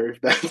family lawyer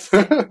if that's.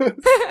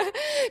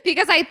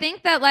 Because I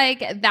think that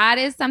like that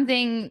is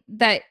something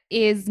that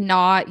is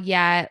not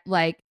yet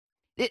like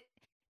it,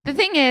 the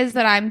thing is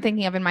that I'm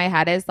thinking of in my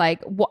head is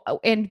like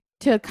and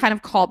to kind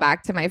of call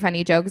back to my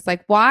funny jokes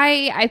like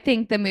why I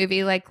think the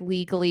movie like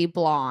Legally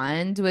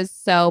Blonde was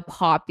so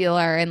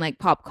popular in like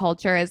pop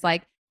culture is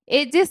like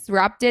it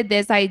disrupted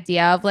this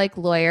idea of like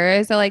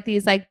lawyers or like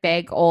these like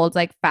big old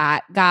like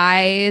fat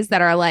guys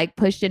that are like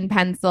pushing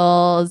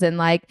pencils and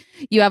like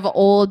you have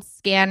old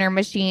scanner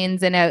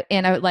machines and a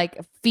like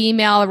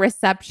female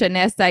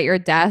receptionist at your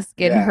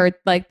desk in Yeah. her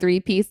like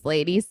three-piece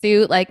lady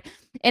suit like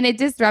and it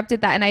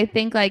disrupted that and I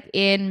think like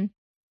in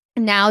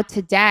now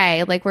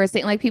today like we're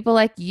seeing like people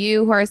like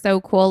you who are so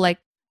cool like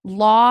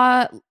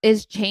law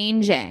is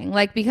changing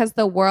like because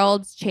the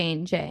world's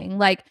changing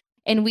like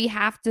and we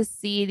have to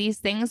see these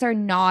things are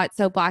not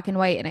so black and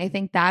white and I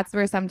think that's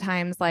where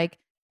sometimes like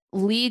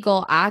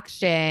legal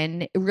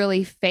action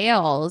really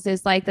fails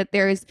is like that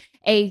there's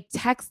a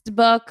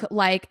textbook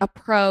like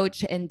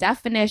approach and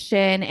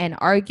definition and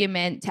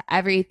argument to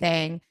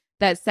everything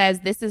that says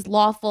this is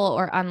lawful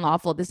or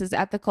unlawful, this is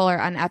ethical or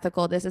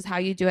unethical, this is how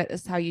you do it,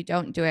 this is how you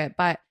don't do it.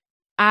 But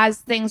as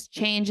things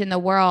change in the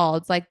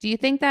world, like, do you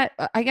think that,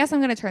 I guess I'm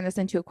going to turn this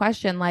into a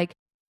question, like,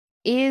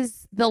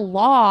 is the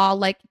law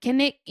like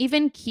can it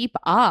even keep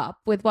up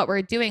with what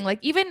we're doing like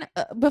even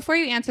before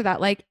you answer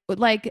that like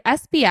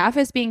SPF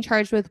is being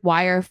charged with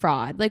wire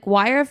fraud like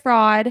wire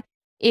fraud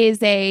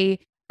is a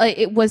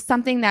it was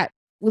something that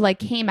like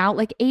came out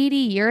like 80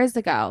 years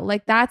ago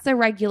like that's a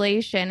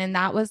regulation and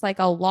that was like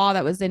a law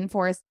that was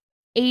enforced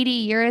 80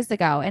 years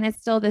ago and it's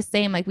still the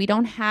same like we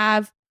don't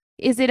have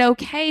is it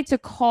okay to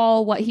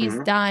call what he's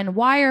Mhm. done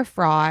wire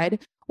fraud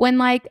when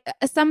like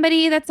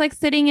somebody that's like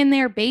sitting in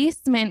their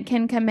basement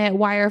can commit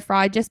wire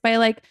fraud just by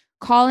like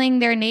calling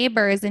their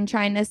neighbors and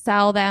trying to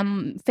sell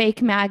them fake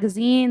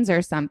magazines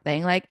or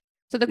something like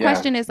so the Yeah.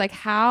 question is like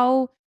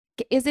how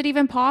is it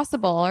even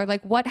possible or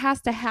like what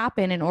has to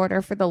happen in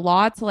order for the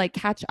law to like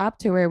catch up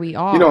to where we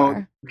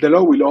are. The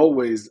law will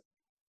always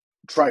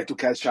try to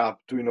catch up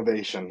to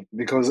innovation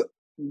because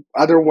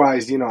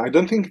otherwise, I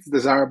don't think it's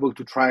desirable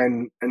to try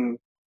and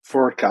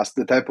forecast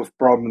the type of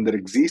problem that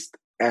exists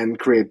and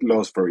create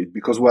laws for it.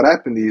 Because what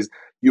happened is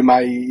you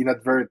might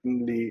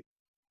inadvertently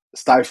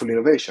stifle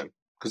innovation.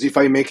 Because if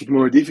I make it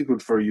more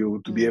difficult for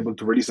you to be Mm. able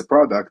to release a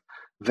product,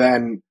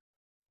 then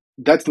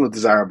that's not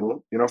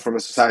desirable, from a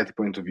society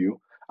point of view.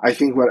 I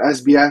think what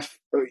SBF,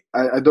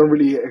 I don't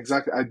really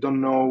exactly, I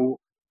don't know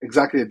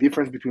exactly the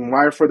difference between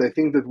wire fraud. I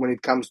think that when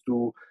it comes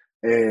to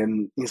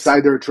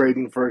insider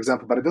trading, for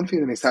example, but I don't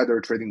think that insider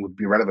trading would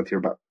be relevant here.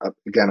 But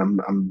again,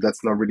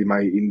 that's not really my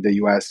in the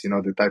US,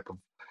 the type of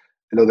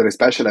law that I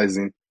specialize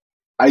in.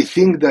 I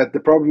think that the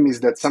problem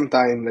is that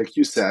sometimes, like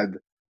you said,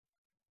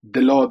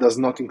 the law does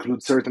not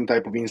include certain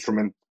type of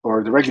instrument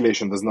or the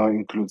regulation does not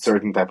include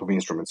certain type of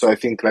instrument. So I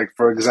think like,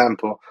 for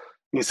example,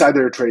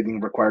 insider trading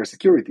requires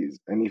securities.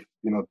 And if,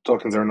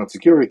 tokens are not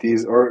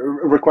securities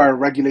or require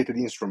regulated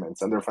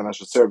instruments under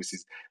financial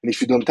services. And if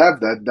you don't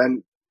have that,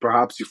 then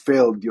perhaps you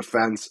failed the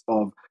offense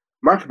of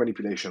market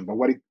manipulation. But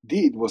what it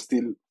did was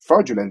still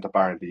fraudulent,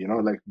 apparently,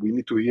 like we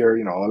need to hear,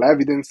 all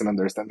evidence and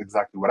understand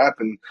exactly what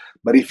happened.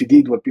 But if he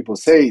did what people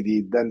say he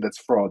did, then that's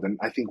fraud. And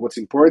I think what's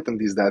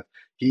important is that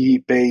he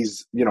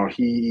pays,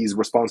 he is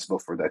responsible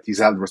for that. He's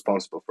held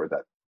responsible for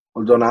that.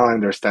 Although now I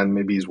understand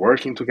maybe he's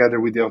working together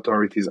with the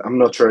authorities. I'm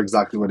not sure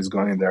exactly what is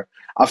going on there.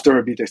 After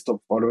a bit, I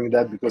stopped following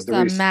that Yeah, because it's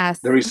there a is mess.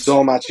 there is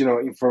so much,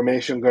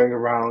 information going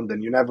around,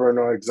 and you never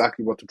know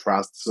exactly what to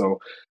trust. So,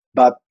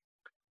 but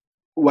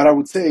what I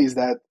would say is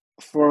that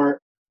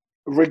for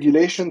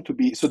regulation to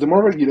be so, the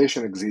more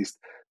regulation exists,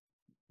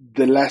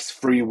 the less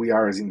free we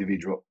are as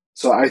individuals.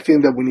 So I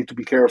think that we need to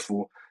be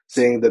careful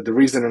saying that there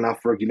isn't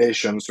enough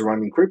regulation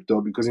surrounding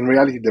crypto because in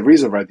reality there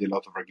is already a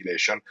lot of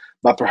regulation,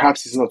 but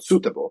perhaps it's not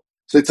suitable.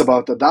 So it's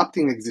about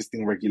adapting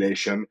existing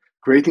regulation,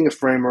 creating a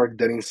framework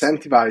that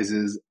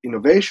incentivizes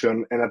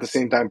innovation and at the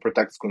same time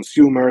protects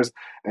consumers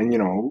and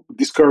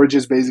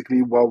discourages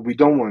basically what we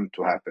don't want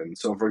to happen.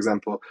 So for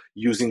example,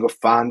 using of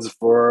funds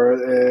for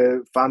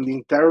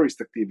funding terrorist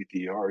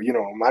activity or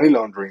money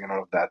laundering and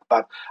all of that.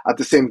 But at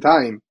the same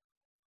time,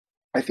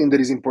 I think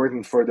that is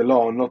important for the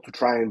law not to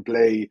try and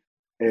play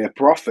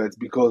profit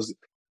because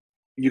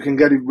you can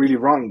get it really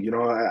wrong.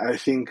 I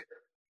think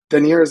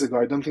 10 years ago,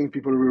 I don't think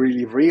people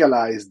really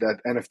realized that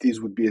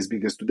NFTs would be as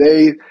big as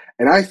today.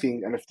 And I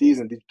think NFTs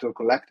and digital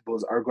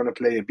collectibles are going to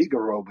play a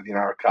bigger role within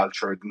our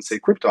culture than, say,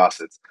 crypto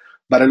assets.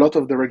 But a lot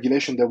of the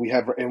regulation that we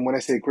have, and when I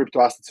say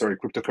crypto assets, sorry,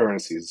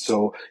 cryptocurrencies,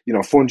 so,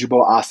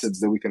 fungible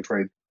assets that we can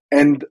trade.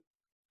 And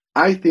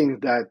I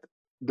think that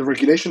the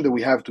regulation that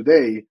we have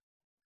today,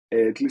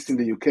 at least in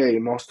the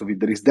UK, most of it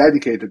that is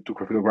dedicated to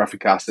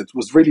cryptographic assets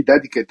was really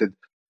dedicated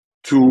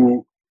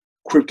to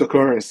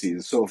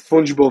cryptocurrencies. So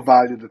fungible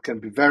value that can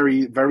be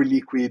very, very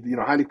liquid,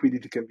 high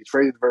liquidity, can be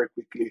traded very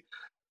quickly.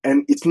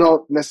 And it's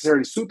not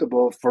necessarily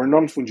suitable for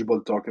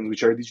non-fungible tokens,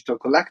 which are digital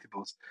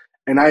collectibles.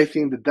 And I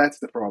think that that's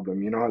the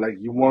problem, like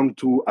you want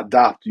to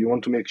adapt, you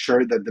want to make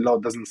sure that the law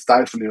doesn't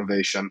stifle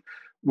innovation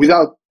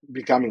without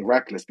becoming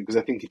reckless, because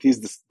I think it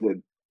is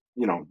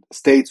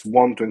states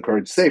want to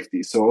encourage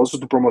safety. So also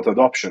to promote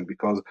adoption,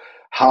 because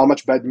how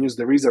much bad news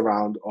there is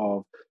around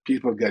of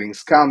people getting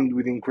scammed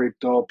within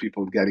crypto,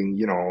 people getting,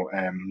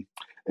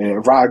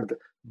 rugged.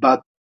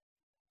 But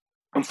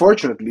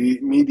unfortunately,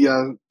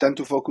 media tend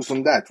to focus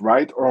on that,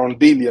 right? Or on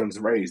billions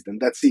raised,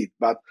 and that's it.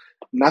 But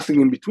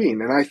nothing in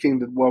between. And I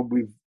think that what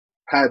we've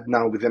had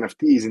now with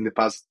NFTs in the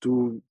past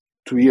two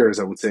years,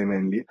 I would say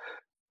mainly,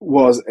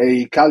 was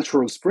a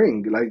cultural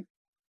spring. Like,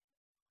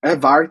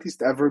 have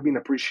artists ever been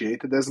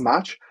appreciated as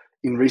much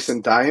in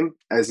recent time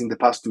as in the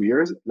past 2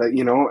 years? Like,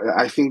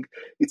 I think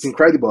it's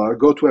incredible. I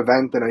go to an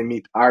event and I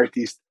meet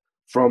artists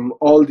from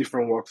all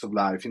different walks of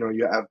life.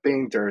 You have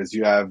painters,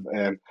 you have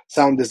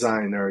sound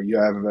designer, you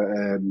have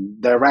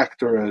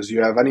directors,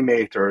 you have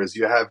animators,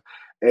 you have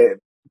uh,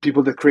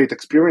 people that create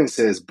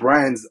experiences,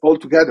 brands, all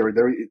together.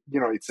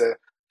 It's a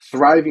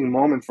thriving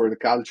moment for the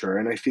culture,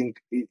 and I think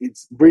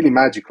it's really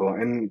magical.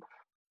 And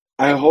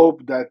I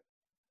hope that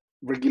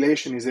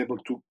regulation is able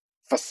to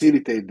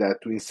facilitate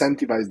that, to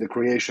incentivize the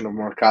creation of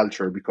more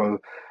culture, because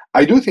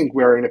I do think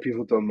we are in a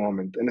pivotal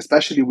moment, and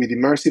especially with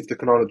immersive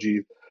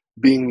technology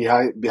being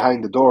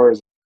behind the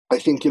doors, I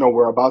think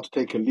we're about to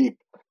take a leap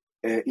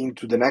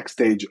into the next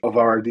stage of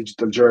our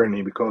digital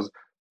journey. Because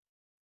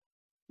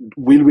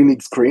will we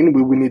need screen?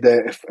 Will we need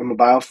a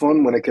mobile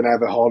phone when I can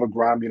have a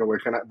hologram?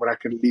 When I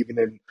can live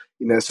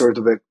in a sort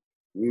of a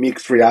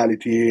mixed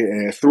reality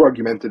through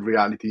augmented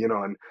reality,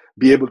 and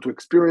be able to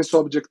experience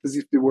objects as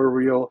if they were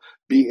real,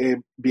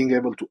 being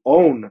able to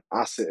own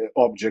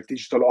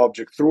digital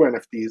object through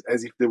NFTs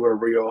as if they were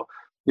real.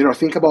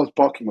 Think about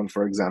Pokemon,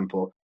 for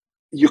example.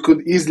 You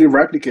could easily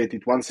replicate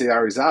it once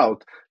AR is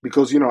out,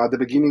 because at the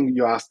beginning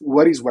you asked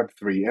what is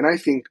Web3, and I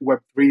think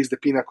Web3 is the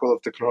pinnacle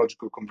of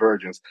technological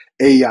convergence.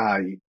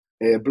 AI,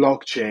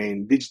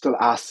 blockchain, digital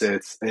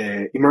assets,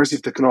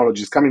 immersive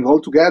technologies coming all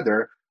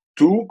together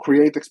to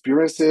create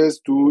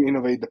experiences, to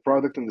innovate the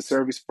product and the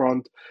service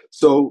front.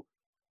 So,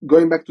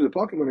 going back to the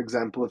Pokemon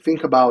example,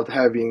 think about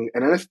having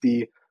an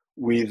NFT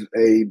with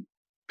a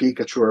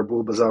Pikachu or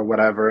Bulbasaur or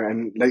whatever,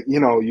 and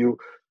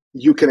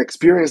you can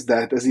experience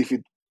that as if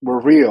it were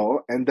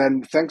real. And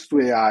then thanks to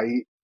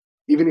AI,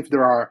 even if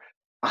there are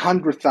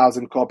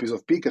 100,000 copies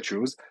of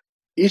Pikachu's,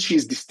 each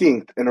is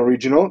distinct and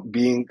original,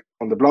 being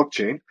on the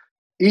blockchain.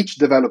 Each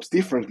develops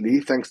differently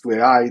thanks to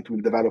AI. It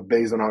will develop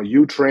based on how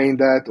you train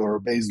that, or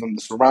based on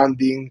the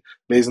surrounding,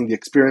 based on the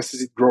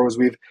experiences it grows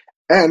with.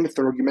 And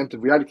through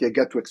augmented reality, I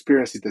get to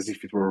experience it as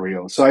if it were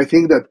real. So I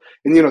think that,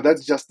 and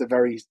that's just a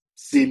very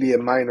silly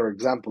and minor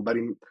example, but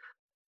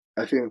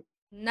I think,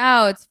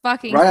 No, it's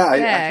fucking right? I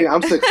sick. think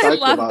I'm so I excited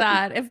love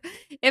about it. that.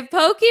 If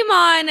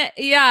Pokemon,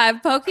 yeah,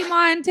 if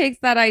Pokemon takes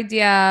that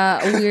idea,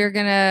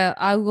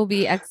 I will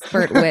be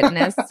expert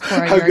witness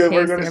for your Okay, we're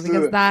case gonna here, sue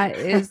because it. that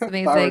is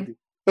amazing. Parody.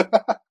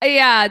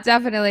 Yeah,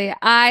 definitely.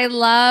 I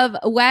love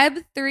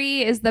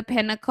Web3 is the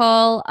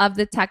pinnacle of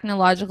the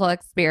technological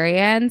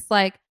experience.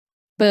 Like,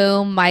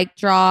 boom, mic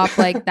drop.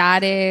 Like,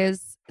 that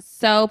is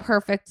so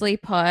perfectly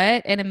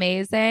put and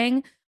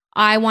amazing.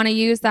 I want to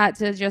use that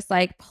to just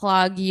like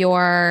plug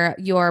your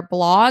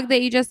blog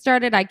that you just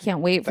started. I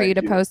can't wait for you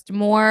Thank to you. post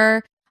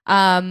more.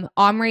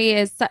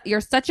 Omri,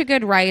 you're such a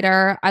good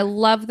writer. I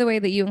love the way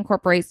that you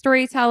incorporate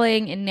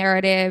storytelling and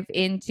narrative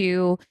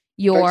into Thanks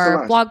so your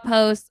much. blog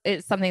posts.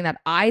 It's something that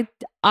I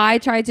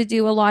try to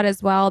do a lot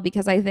as well,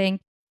 because I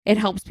think it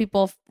helps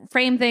people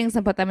frame things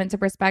and put them into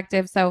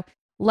perspective. So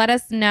let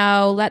us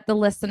know, let the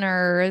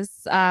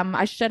listeners,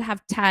 I should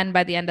have 10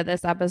 by the end of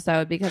this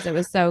episode because it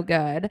was so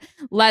good.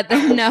 Let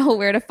them know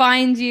where to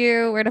find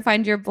you, where to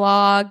find your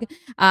blog,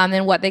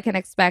 and what they can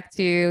expect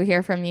to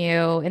hear from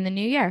you in the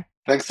new year.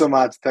 Thanks so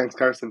much. Thanks,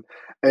 Carson.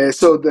 I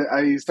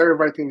started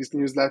writing this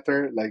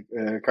newsletter, like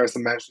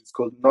Carson mentioned. It's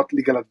called Not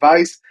Legal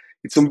Advice.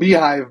 It's on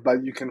Beehive,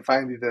 but you can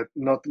find it at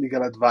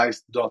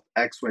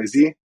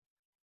notlegaladvice.xyz.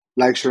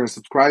 Like, share, and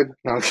subscribe.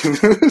 No,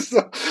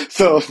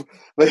 so,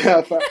 but yeah,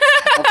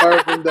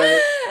 apart from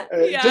that,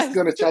 just Yes.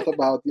 gonna chat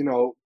about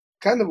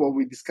kind of what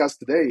we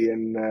discussed today,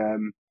 and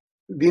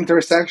the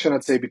intersection,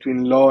 I'd say,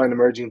 between law and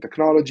emerging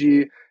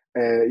technology.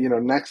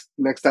 Next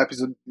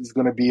episode is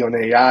gonna be on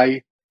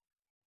AI,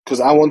 because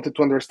I wanted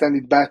to understand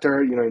it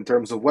better, in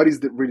terms of what is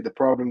really the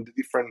problem, the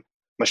different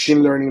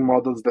machine learning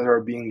models that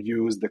are being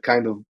used, the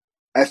kind of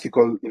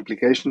ethical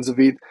implications of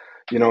it.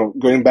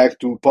 Going back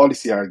to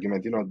policy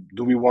argument,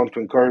 do we want to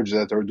encourage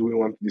that or do we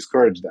want to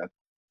discourage that?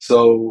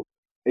 So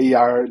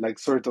AR, like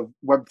sort of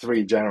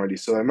Web3 generally,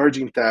 so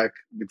emerging tech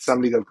with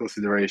some legal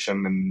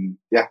consideration, and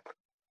yeah,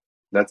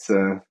 that's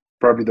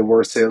probably the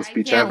worst sales I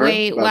pitch can't ever.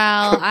 wait. But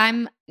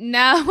Well,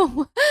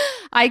 no,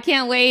 I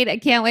can't wait. I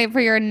can't wait for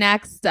your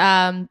next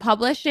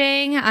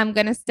publishing. I'm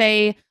going to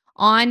stay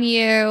on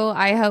you.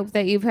 I hope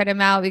that you put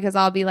him out because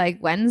I'll be like,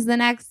 when's the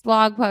next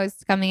blog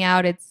post coming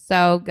out? It's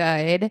so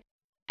good.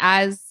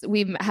 As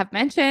we have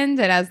mentioned,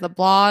 and as the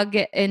blog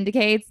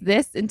indicates,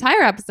 this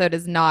entire episode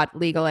is not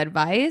legal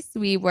advice.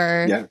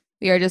 yeah,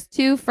 We are just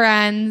two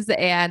friends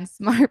and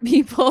smart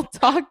people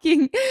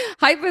talking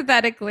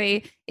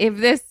hypothetically. If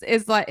this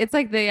is like, it's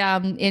like the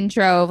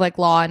intro of like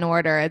Law and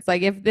Order. It's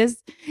like if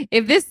this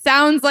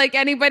sounds like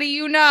anybody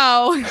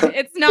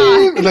it's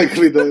not. like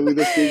with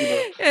the signal.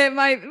 It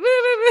might.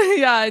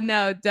 Yeah,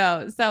 no,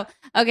 don't. So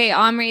okay,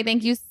 Omri,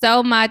 thank you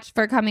so much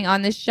for coming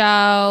on the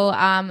show.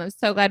 I'm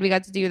so glad we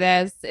got to do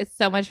this. It's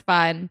so much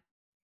fun.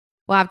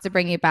 We'll have to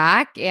bring you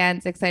back,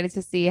 and excited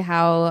to see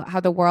how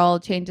the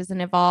world changes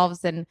and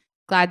evolves, and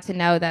glad to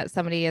know that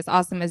somebody as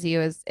awesome as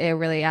you is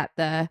really at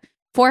the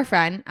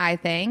forefront, I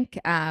think,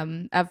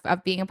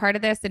 of being a part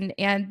of this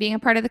and being a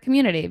part of the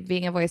community,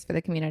 being a voice for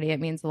the community. It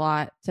means a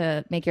lot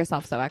to make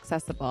yourself so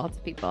accessible to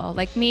people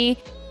like me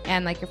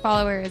and like your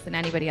followers and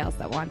anybody else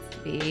that wants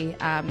to be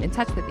in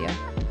touch with you.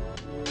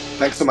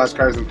 Thanks so much,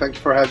 Carson. Thank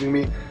you for having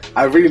me.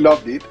 I really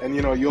loved it. And,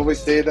 you always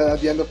say that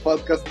at the end of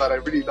podcasts, but I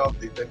really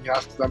loved it. And you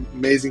asked some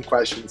amazing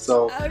questions.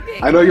 So Okay,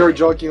 I know you're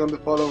joking on the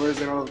followers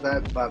and all of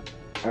that, but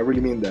I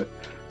really mean that.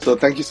 So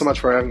thank you so much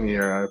for having me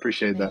here. I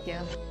appreciate that.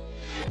 Thank you.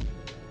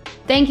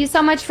 Thank you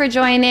so much for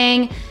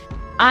joining.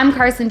 I'm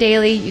Carson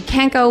Daly. You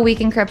can't go a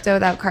week in crypto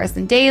without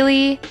Carson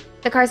Daly.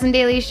 The Carson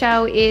Daly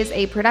Show is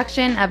a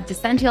production of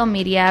Decential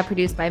Media,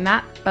 produced by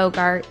Matt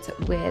Bogart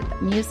with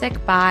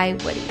music by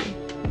Woody.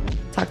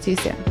 Talk to you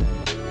soon.